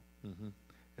home.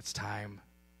 It's time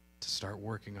to start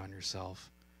working on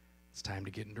yourself. It's time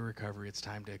to get into recovery. It's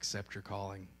time to accept your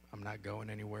calling. I'm not going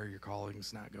anywhere. Your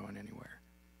calling's not going anywhere.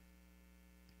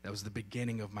 That was the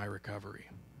beginning of my recovery.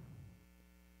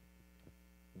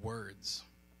 Words.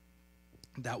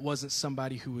 That wasn't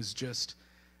somebody who was just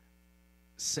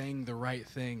saying the right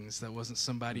things. That wasn't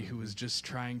somebody who was just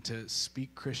trying to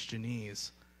speak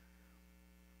Christianese.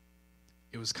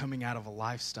 It was coming out of a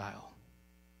lifestyle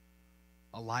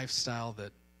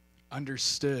that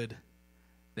understood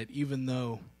that even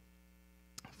though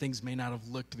things may not have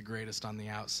looked the greatest on the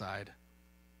outside,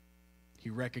 he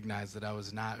recognized that I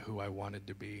was not who I wanted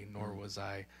to be, nor was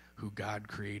I who God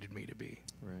created me to be.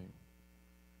 Right.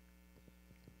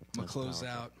 I'm going to close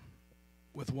out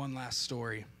with one last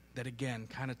story that, again,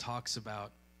 kind of talks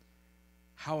about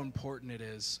how important it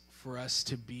is for us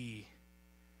to be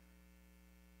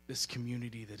this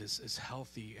community that is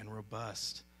healthy and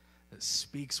robust, that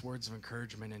speaks words of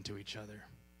encouragement into each other.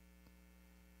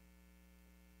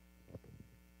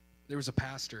 There was a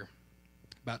pastor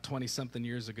about 20-something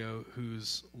years ago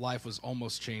whose life was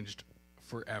almost changed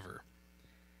forever.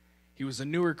 He was a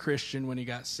newer Christian when he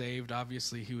got saved.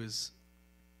 Obviously, he was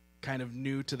kind of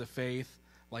new to the faith,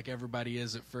 like everybody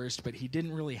is at first, but he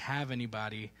didn't really have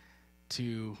anybody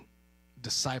to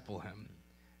disciple him.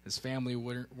 His family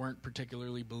weren't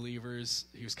particularly believers.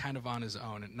 He was kind of on his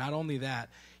own. And not only that,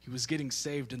 he was getting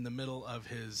saved in the middle of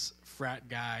his frat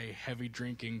guy, heavy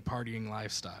drinking, partying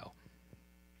lifestyle.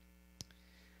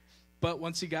 But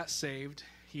once he got saved,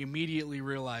 he immediately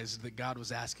realized that God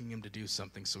was asking him to do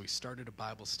something, so he started a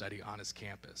Bible study on his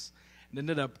campus. It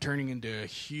ended up turning into a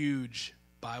huge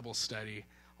Bible study.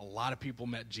 A lot of people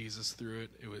met Jesus through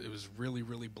it. It was really,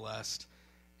 really blessed.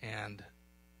 And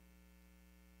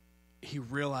he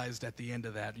realized at the end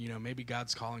of that, maybe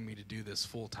God's calling me to do this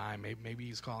full time. Maybe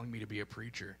he's calling me to be a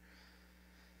preacher.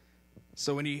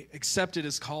 So when he accepted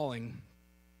his calling,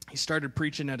 he started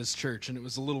preaching at his church, and it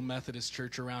was a little Methodist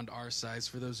church around our size.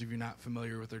 For those of you not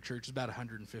familiar with their church, it's about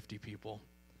 150 people.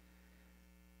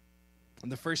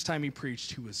 And the first time he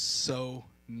preached, he was so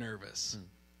nervous.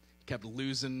 He kept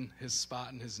losing his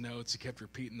spot in his notes. He kept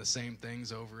repeating the same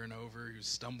things over and over. He was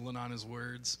stumbling on his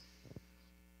words.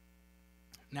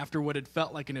 And after what had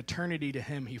felt like an eternity to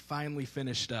him, he finally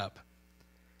finished up.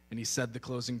 And he said the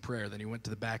closing prayer. Then he went to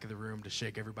the back of the room to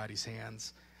shake everybody's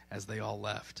hands as they all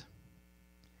left.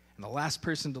 And the last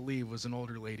person to leave was an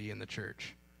older lady in the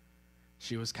church.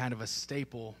 She was kind of a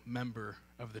staple member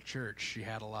of the church. She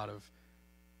had a lot of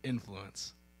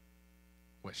influence.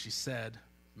 What she said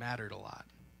mattered a lot.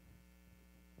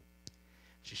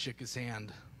 She shook his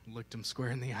hand, looked him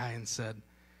square in the eye, and said,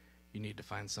 "You need to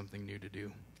find something new to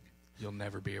do. You'll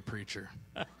never be a preacher."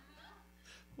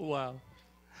 Wow.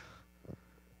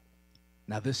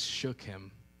 Now, this shook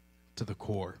him to the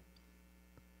core.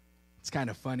 It's kind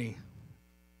of funny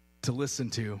to listen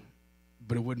to,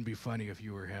 but it wouldn't be funny if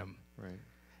you were him. Right.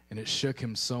 And it shook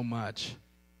him so much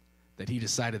that he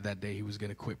decided that day he was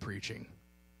going to quit preaching.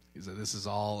 He said, "This is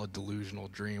all a delusional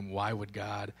dream. Why would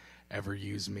God ever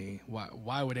use me?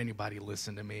 Why would anybody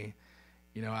listen to me?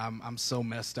 I'm so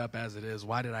messed up as it is.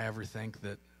 Why did I ever think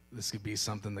that this could be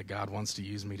something that God wants to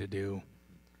use me to do?"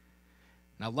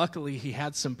 Now, luckily, he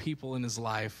had some people in his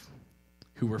life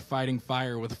who were fighting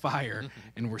fire with fire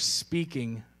and were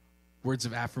speaking words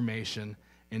of affirmation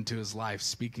into his life,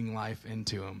 speaking life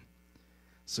into him.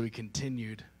 So he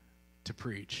continued to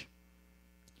preach.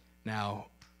 Now,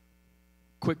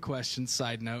 quick question,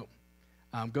 side note.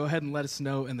 Go ahead and let us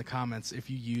know in the comments if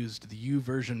you used the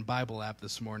YouVersion Bible app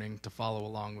this morning to follow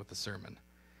along with the sermon.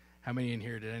 How many in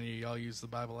here, did any of y'all use the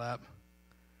Bible app?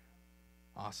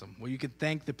 Awesome. Well, you can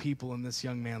thank the people in this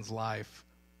young man's life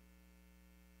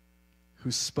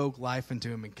who spoke life into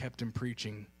him and kept him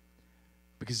preaching,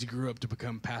 because he grew up to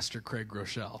become Pastor Craig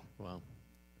Groeschel. Wow.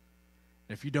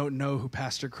 If you don't know who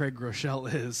Pastor Craig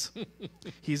Groeschel is,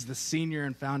 he's the senior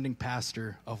and founding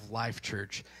pastor of Life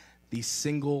Church, the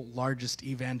single largest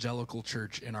evangelical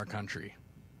church in our country.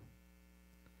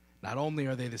 Not only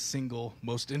are they the single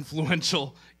most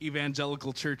influential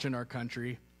evangelical church in our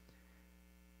country,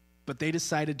 but they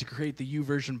decided to create the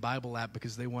YouVersion Bible app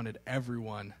because they wanted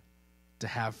everyone to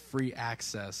have free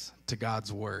access to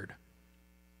God's Word.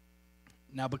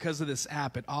 Now, because of this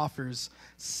app, it offers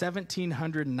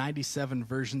 1,797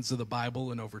 versions of the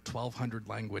Bible in over 1,200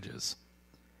 languages,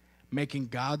 making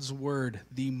God's Word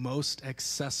the most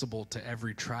accessible to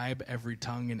every tribe, every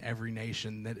tongue, and every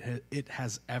nation that it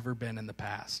has ever been in the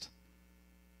past.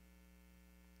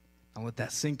 Now, let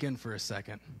that sink in for a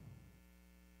second.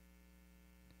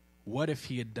 What if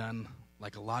he had done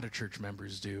like a lot of church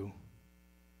members do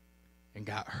and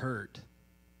got hurt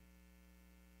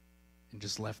and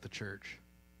just left the church?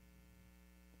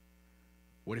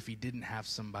 What if he didn't have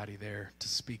somebody there to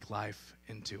speak life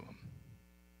into him?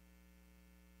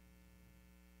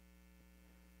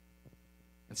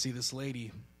 And see, this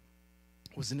lady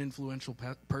was an influential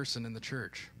person in the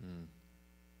church.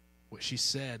 What she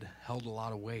said held a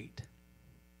lot of weight.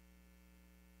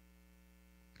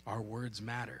 Our words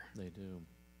matter. They do.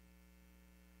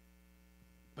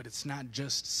 But it's not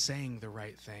just saying the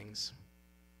right things.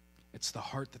 It's the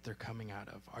heart that they're coming out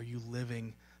of. Are you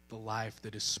living the life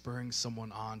that is spurring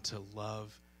someone on to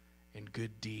love and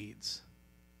good deeds?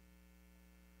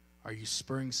 Are you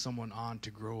spurring someone on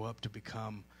to grow up to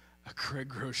become a Craig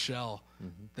Groeschel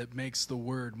that makes the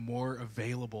word more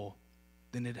available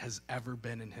than it has ever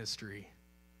been in history?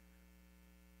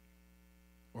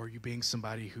 Or are you being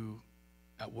somebody who,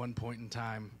 at one point in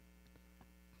time,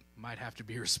 might have to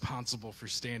be responsible for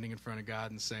standing in front of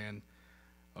God and saying,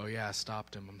 oh yeah, I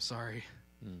stopped him, I'm sorry.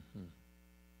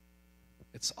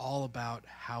 It's all about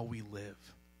how we live.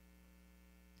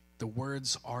 The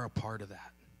words are a part of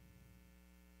that.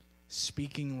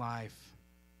 Speaking life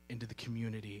into the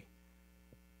community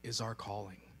is our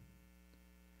calling.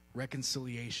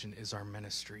 Reconciliation is our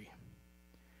ministry.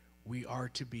 We are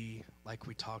to be, like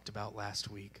we talked about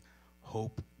last week,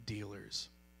 hope dealers,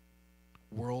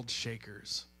 world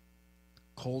shakers,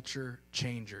 culture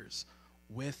changers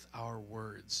with our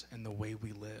words and the way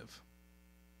we live.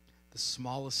 The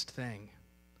smallest thing,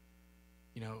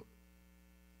 you know,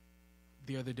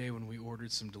 the other day when we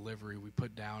ordered some delivery, we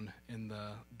put down in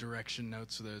the direction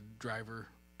notes, the driver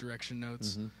direction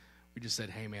notes, we just said,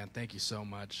 hey man, thank you so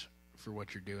much for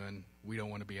what you're doing. We don't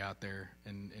want to be out there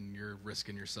and you're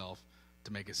risking yourself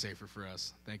to make it safer for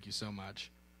us. Thank you so much.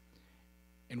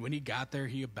 And when he got there,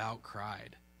 he about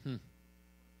cried.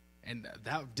 And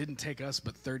that didn't take us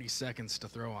but 30 seconds to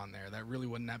throw on there. That really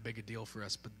wasn't that big a deal for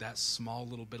us, but that small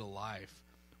little bit of life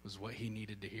was what he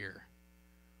needed to hear.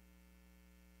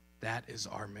 That is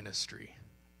our ministry.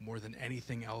 More than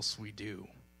anything else we do,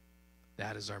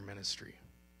 that is our ministry.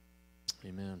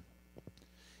 Amen.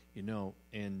 You know,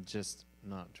 and just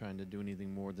not trying to do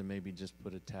anything more than maybe just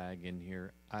put a tag in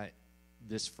here.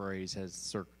 This phrase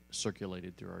has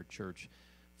circulated through our church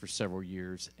for several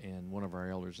years, and one of our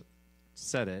elders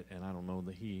said it, and I don't know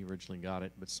that he originally got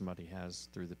it, but somebody has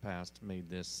through the past made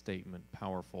this statement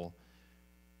powerful.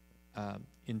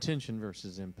 Intention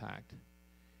versus impact.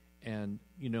 And,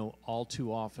 you know, all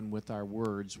too often with our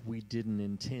words, we didn't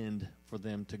intend for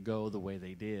them to go the way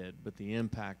they did, but the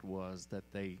impact was that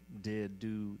they did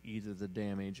do either the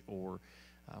damage or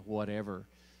whatever.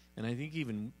 And I think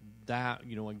even that,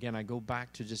 you know, again, I go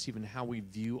back to just even how we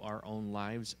view our own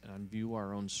lives and view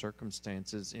our own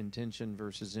circumstances, intention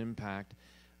versus impact.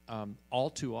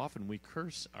 All too often we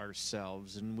curse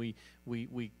ourselves and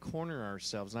we corner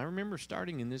ourselves. And I remember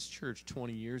starting in this church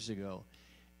 20 years ago,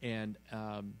 and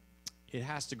it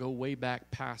has to go way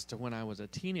back past to when I was a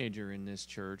teenager in this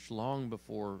church, long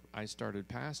before I started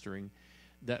pastoring,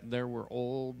 that there were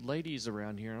old ladies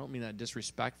around here. I don't mean that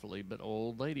disrespectfully, but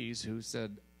old ladies who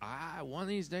said, one of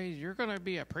these days you're going to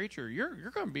be a preacher.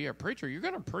 You're going to be a preacher. You're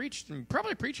going to preach and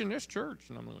probably preach in this church.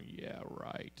 And I'm going, yeah,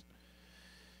 right.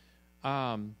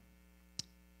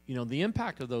 You know, the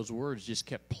impact of those words just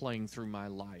kept playing through my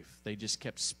life. They just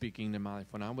kept speaking to my life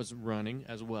when I was running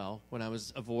as well, when I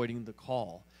was avoiding the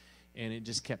call. And it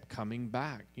just kept coming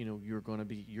back. You know, you're going to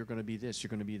be this, you're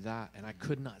going to be that. And I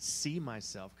could not see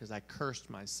myself because I cursed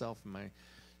myself in my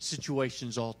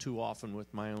situations all too often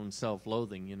with my own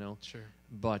self-loathing, you know. Sure.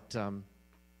 But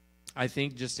I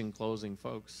think just in closing,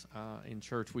 folks, in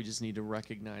church, we just need to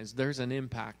recognize there's an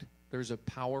impact. There's a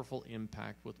powerful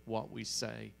impact with what we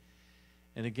say.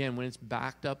 And again, when it's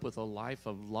backed up with a life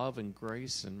of love and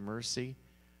grace and mercy,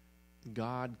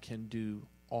 God can do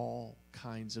all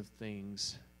kinds of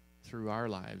things through our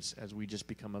lives as we just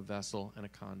become a vessel and a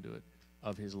conduit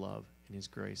of his love and his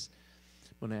grace.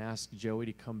 I'm going to ask Joey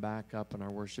to come back up on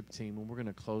our worship team, and we're going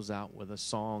to close out with a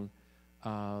song,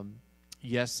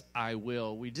 Yes, I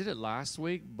Will. We did it last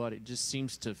week, but it just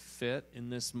seems to fit in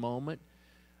this moment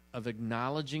of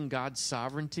acknowledging God's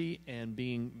sovereignty and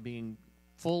being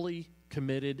fully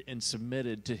committed and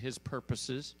submitted to his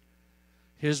purposes,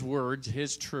 his words,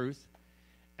 his truth.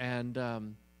 And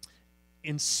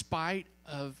in spite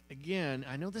of, again,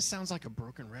 I know this sounds like a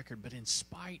broken record, but in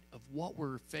spite of what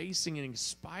we're facing and in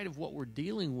spite of what we're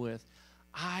dealing with,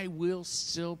 I will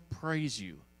still praise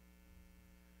you.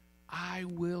 I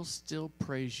will still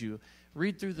praise you.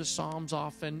 Read through the Psalms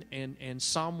often, and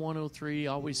Psalm 103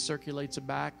 always circulates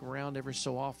back around every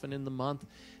so often in the month.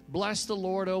 Bless the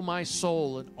Lord, O my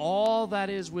soul, and all that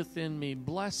is within me.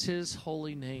 Bless his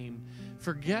holy name.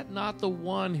 Forget not the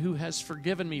one who has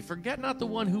forgiven me. Forget not the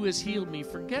one who has healed me.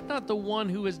 Forget not the one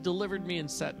who has delivered me and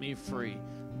set me free.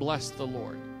 Bless the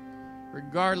Lord.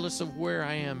 Regardless of where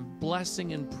I am,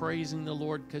 blessing and praising the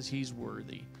Lord because he's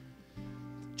worthy.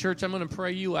 Church, I'm going to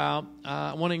pray you out.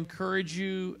 I want to encourage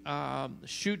you,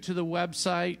 shoot to the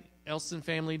website,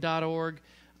 elstonfamily.org.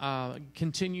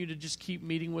 Continue to just keep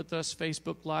meeting with us,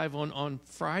 Facebook Live on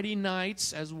Friday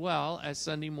nights as well as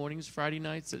Sunday mornings. Friday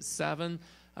nights at 7,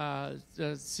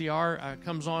 CR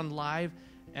comes on live.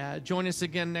 Join us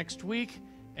again next week,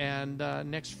 and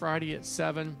next Friday at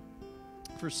 7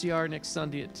 for CR, next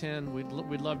Sunday at 10.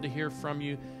 We'd love to hear from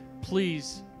you.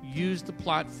 Please use the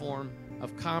platform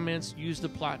of comments, use the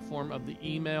platform of the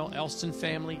email,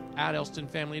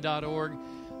 elstonfamily@elstonfamily.org,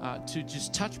 to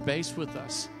just touch base with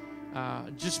us.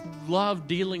 Just love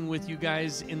dealing with you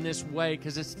guys in this way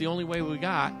because it's the only way we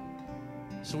got.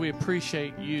 So we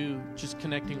appreciate you just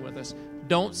connecting with us.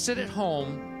 Don't sit at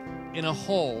home in a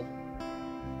hole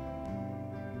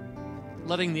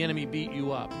letting the enemy beat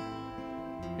you up.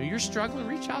 If you're struggling,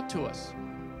 reach out to us.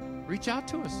 Reach out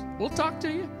to us. We'll talk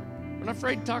to you. We're not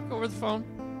afraid to talk over the phone.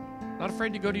 Not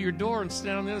afraid to go to your door and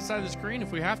stand on the other side of the screen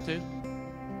if we have to.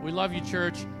 We love you,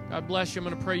 church. God bless you. I'm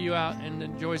going to pray you out, and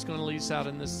then Joy's going to lead us out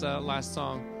in this last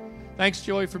song. Thanks,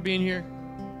 Joy, for being here.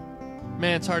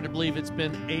 Man, it's hard to believe it's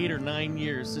been 8 or 9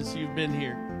 years since you've been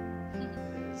here.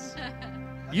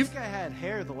 I think I had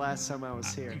hair the last time I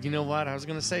was here. You know what? I was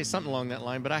going to say something along that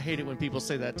line, but I hate it when people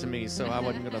say that to me, so I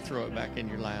wasn't going to throw it back in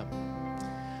your lap.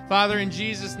 Father, in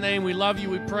Jesus' name, we love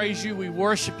you, we praise you, we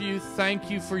worship you.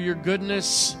 Thank you for your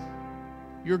goodness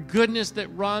that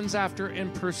runs after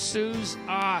and pursues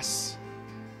us.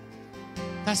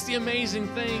 That's the amazing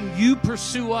thing. You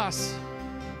pursue us.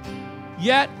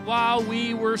 Yet, while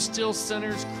we were still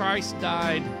sinners, Christ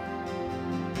died.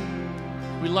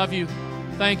 We love you.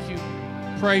 Thank you.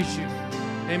 Praise you.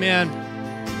 Amen.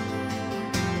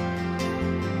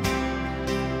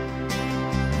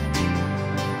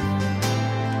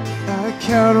 I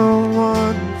count on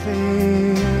one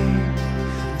thing.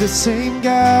 The same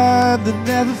God that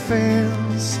never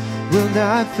fails will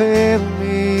not fail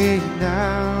me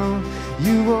now.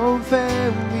 You won't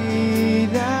fail me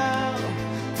now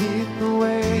in the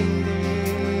waiting.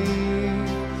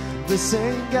 The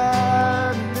same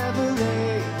God that never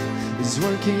late is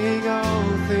working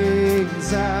all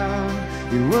things out.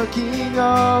 You're working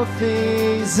all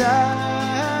things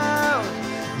out.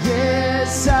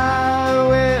 Yes, I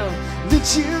will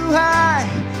lift you high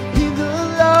in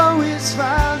the lowest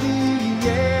valley.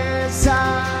 Yes,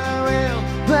 I will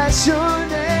bless your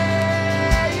name.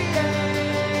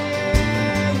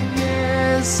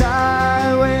 Yes,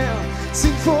 I will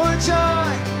sing for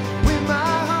joy when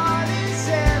my heart is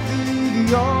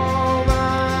heavy all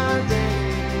my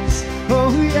days.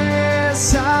 Oh,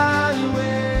 yes, I will.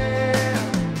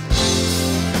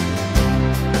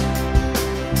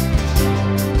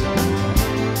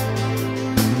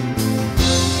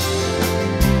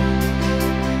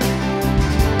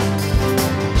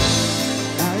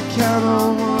 Count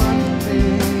on one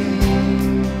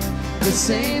thing. The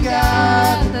same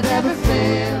God that never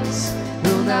fails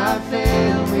will not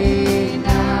fail me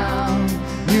now.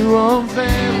 You won't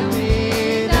fail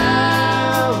me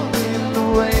now in the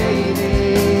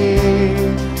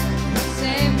waiting. The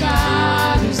same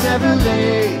God who's never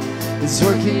late is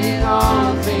working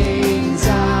all things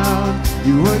out.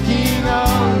 You're working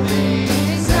all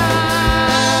things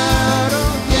out.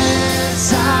 Oh,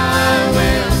 yes, I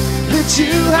will lift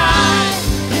you high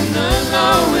in the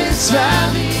lowest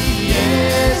valley.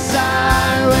 Yes,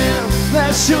 I will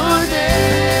bless your name.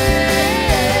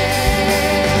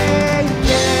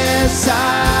 Yes,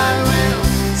 I will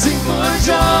sing for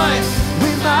joy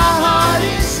when my heart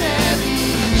is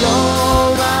heavy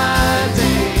all my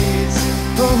days.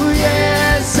 Oh,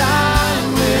 yes, I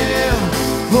will.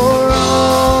 Oh,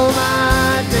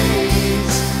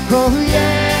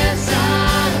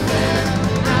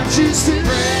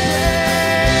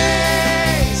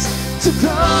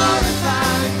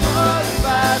 glorify,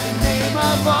 glorify the name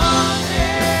of all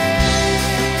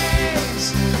names.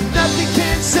 Nothing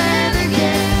can stand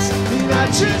against, and I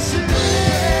choose to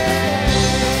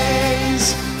praise,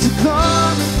 to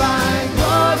glorify,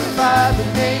 glorify the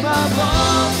name of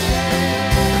all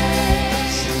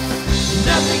names.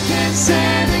 Nothing can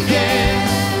stand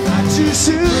against, I choose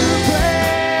to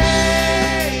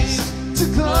praise, to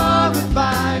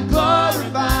glorify,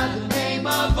 glorify the name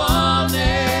of all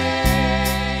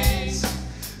names.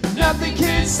 Nothing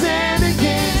can stand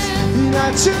against, and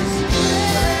I choose to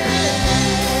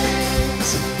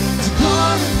praise, to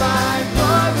glorify,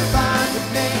 glorify the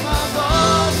name of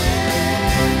all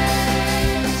names.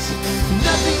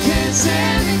 Nothing can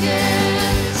stand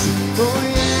against. Oh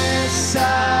yes, I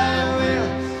will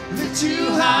lift you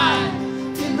high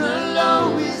in the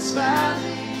lowest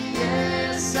valley.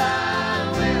 Yes, I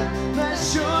will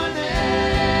bless your name.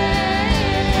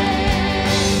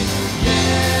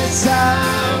 Yes, I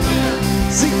will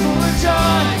sing for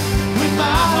joy when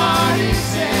my heart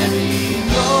is heavy.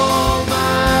 All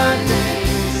my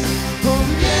days, oh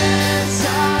yes, I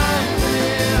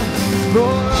will.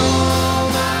 For all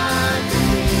my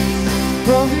days,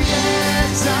 oh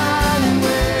yes, I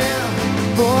will.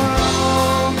 For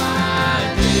all my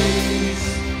days,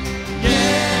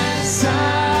 yes, I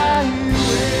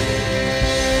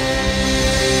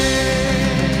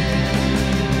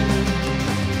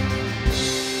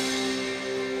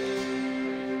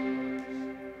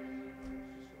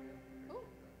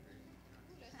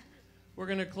We're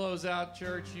going to close out,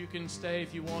 church. You can stay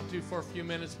if you want to for a few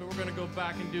minutes, but we're going to go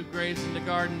back and do Graves in the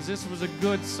Gardens. This was a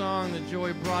good song that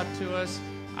Joey brought to us.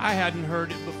 I hadn't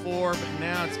heard it before, but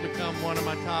now it's become one of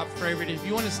my top favorite. If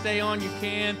you want to stay on, you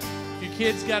can. If your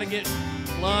kids got to get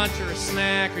lunch or a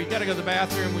snack, or you got to go to the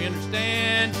bathroom, we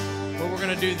understand. But we're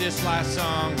going to do this last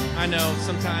song. I know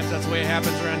sometimes that's the way it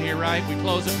happens around here, right? We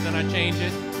close it, then I change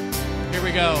it. Here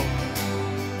we go.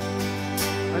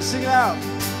 Let's sing it out.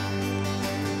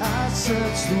 I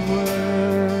searched the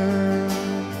world,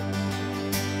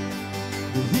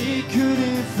 but he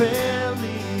couldn't fail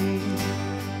me.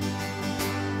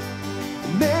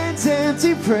 Man's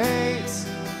empty praise,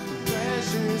 the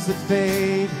pleasures that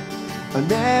fade are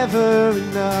never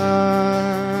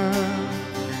enough.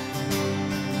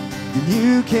 Then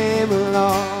you came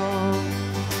along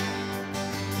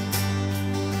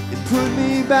and put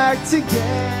me back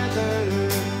together.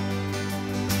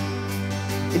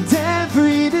 And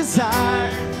every desire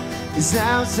is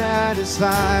now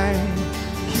satisfied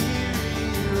here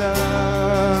in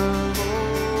love.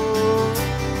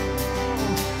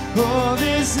 Oh,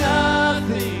 there's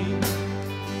nothing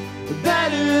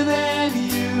better than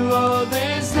you. Oh,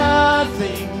 there's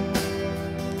nothing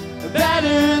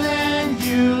better than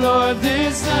you, Lord.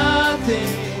 There's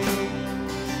nothing,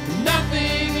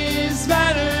 nothing is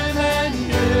better than you.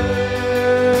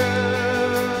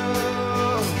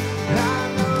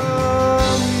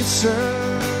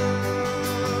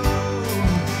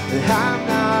 I'm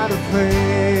not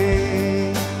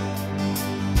afraid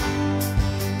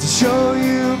to show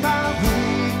you my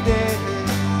weakness,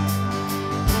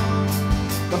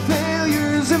 my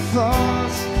failures and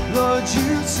flaws. Lord,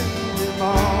 you've seen them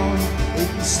all, and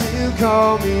you still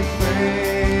call me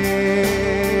friend.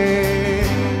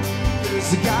 There's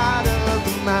the God of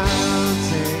the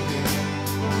mountain,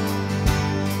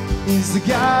 He's the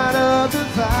God of the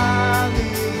valley.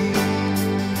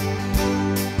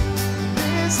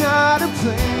 It's not a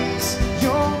place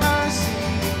your mercy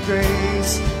and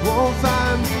grace won't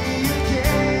find me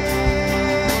again.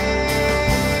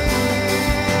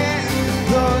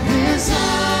 Lord, there's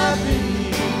nothing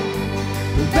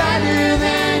better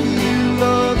than you.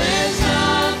 Lord, there's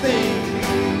nothing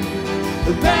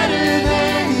better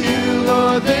than you.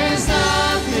 Lord, there's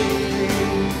nothing,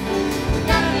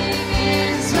 nothing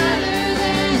is better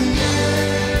than you.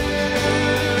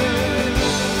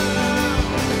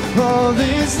 Oh,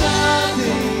 there's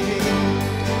nothing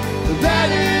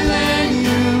better than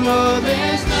you. Oh,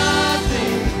 there's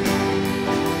nothing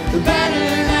better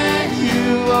than you.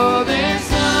 Oh, there's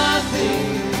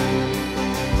nothing,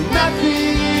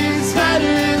 nothing is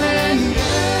better than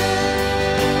you.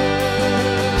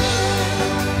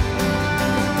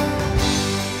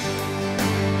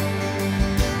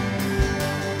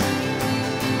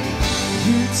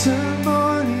 You turn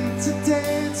mourning to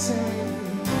dancing.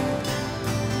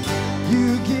 You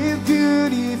give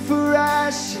beauty for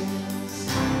ashes.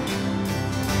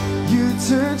 You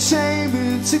turn shame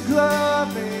into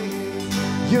glory.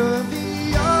 You're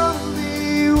the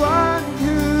only one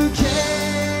who can.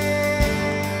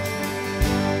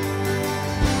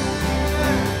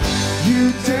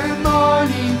 You turn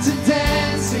mourning to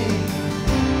dancing.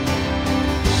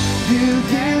 You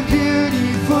give beauty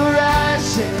for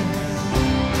ashes.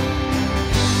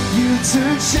 You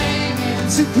turn shame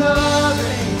into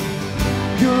glory.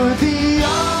 You're the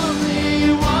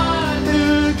only one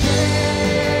who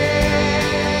can.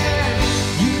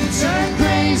 You turn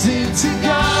graves into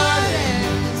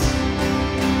gardens.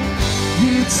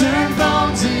 You turn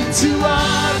bones into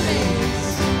armies.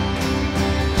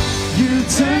 You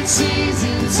turn seas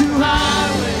into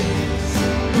highways.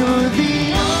 You're the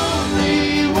only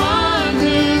one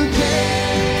who can.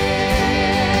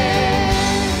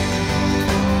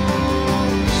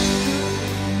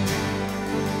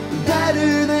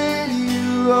 Better than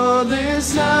you, oh,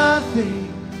 there's nothing.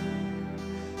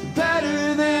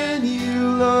 Better than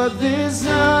you, Lord, there's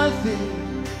nothing.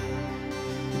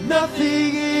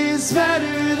 Nothing is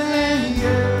better than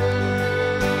you.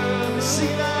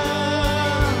 Sing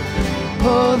out.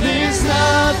 Oh, there's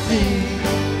nothing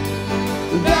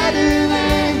better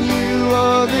than you.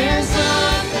 Oh, there's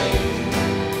nothing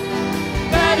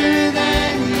better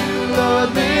than you. Lord,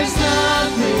 there's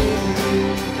nothing.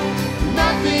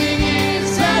 Nothing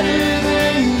is better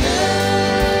than you.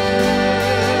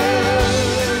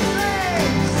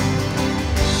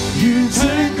 You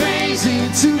turn graves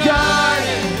into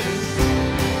gardens.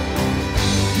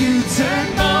 You turn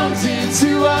bones into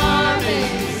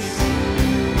armies.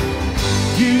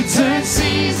 You turn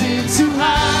seas into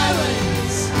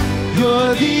highways.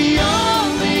 You're the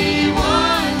only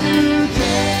one who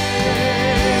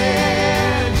can.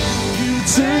 You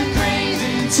turn graves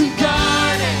into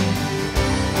gardens.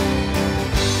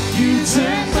 You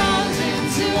turn bones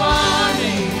into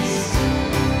armies.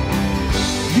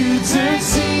 You turn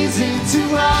seas into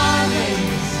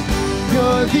armies.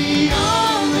 You're the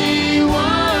only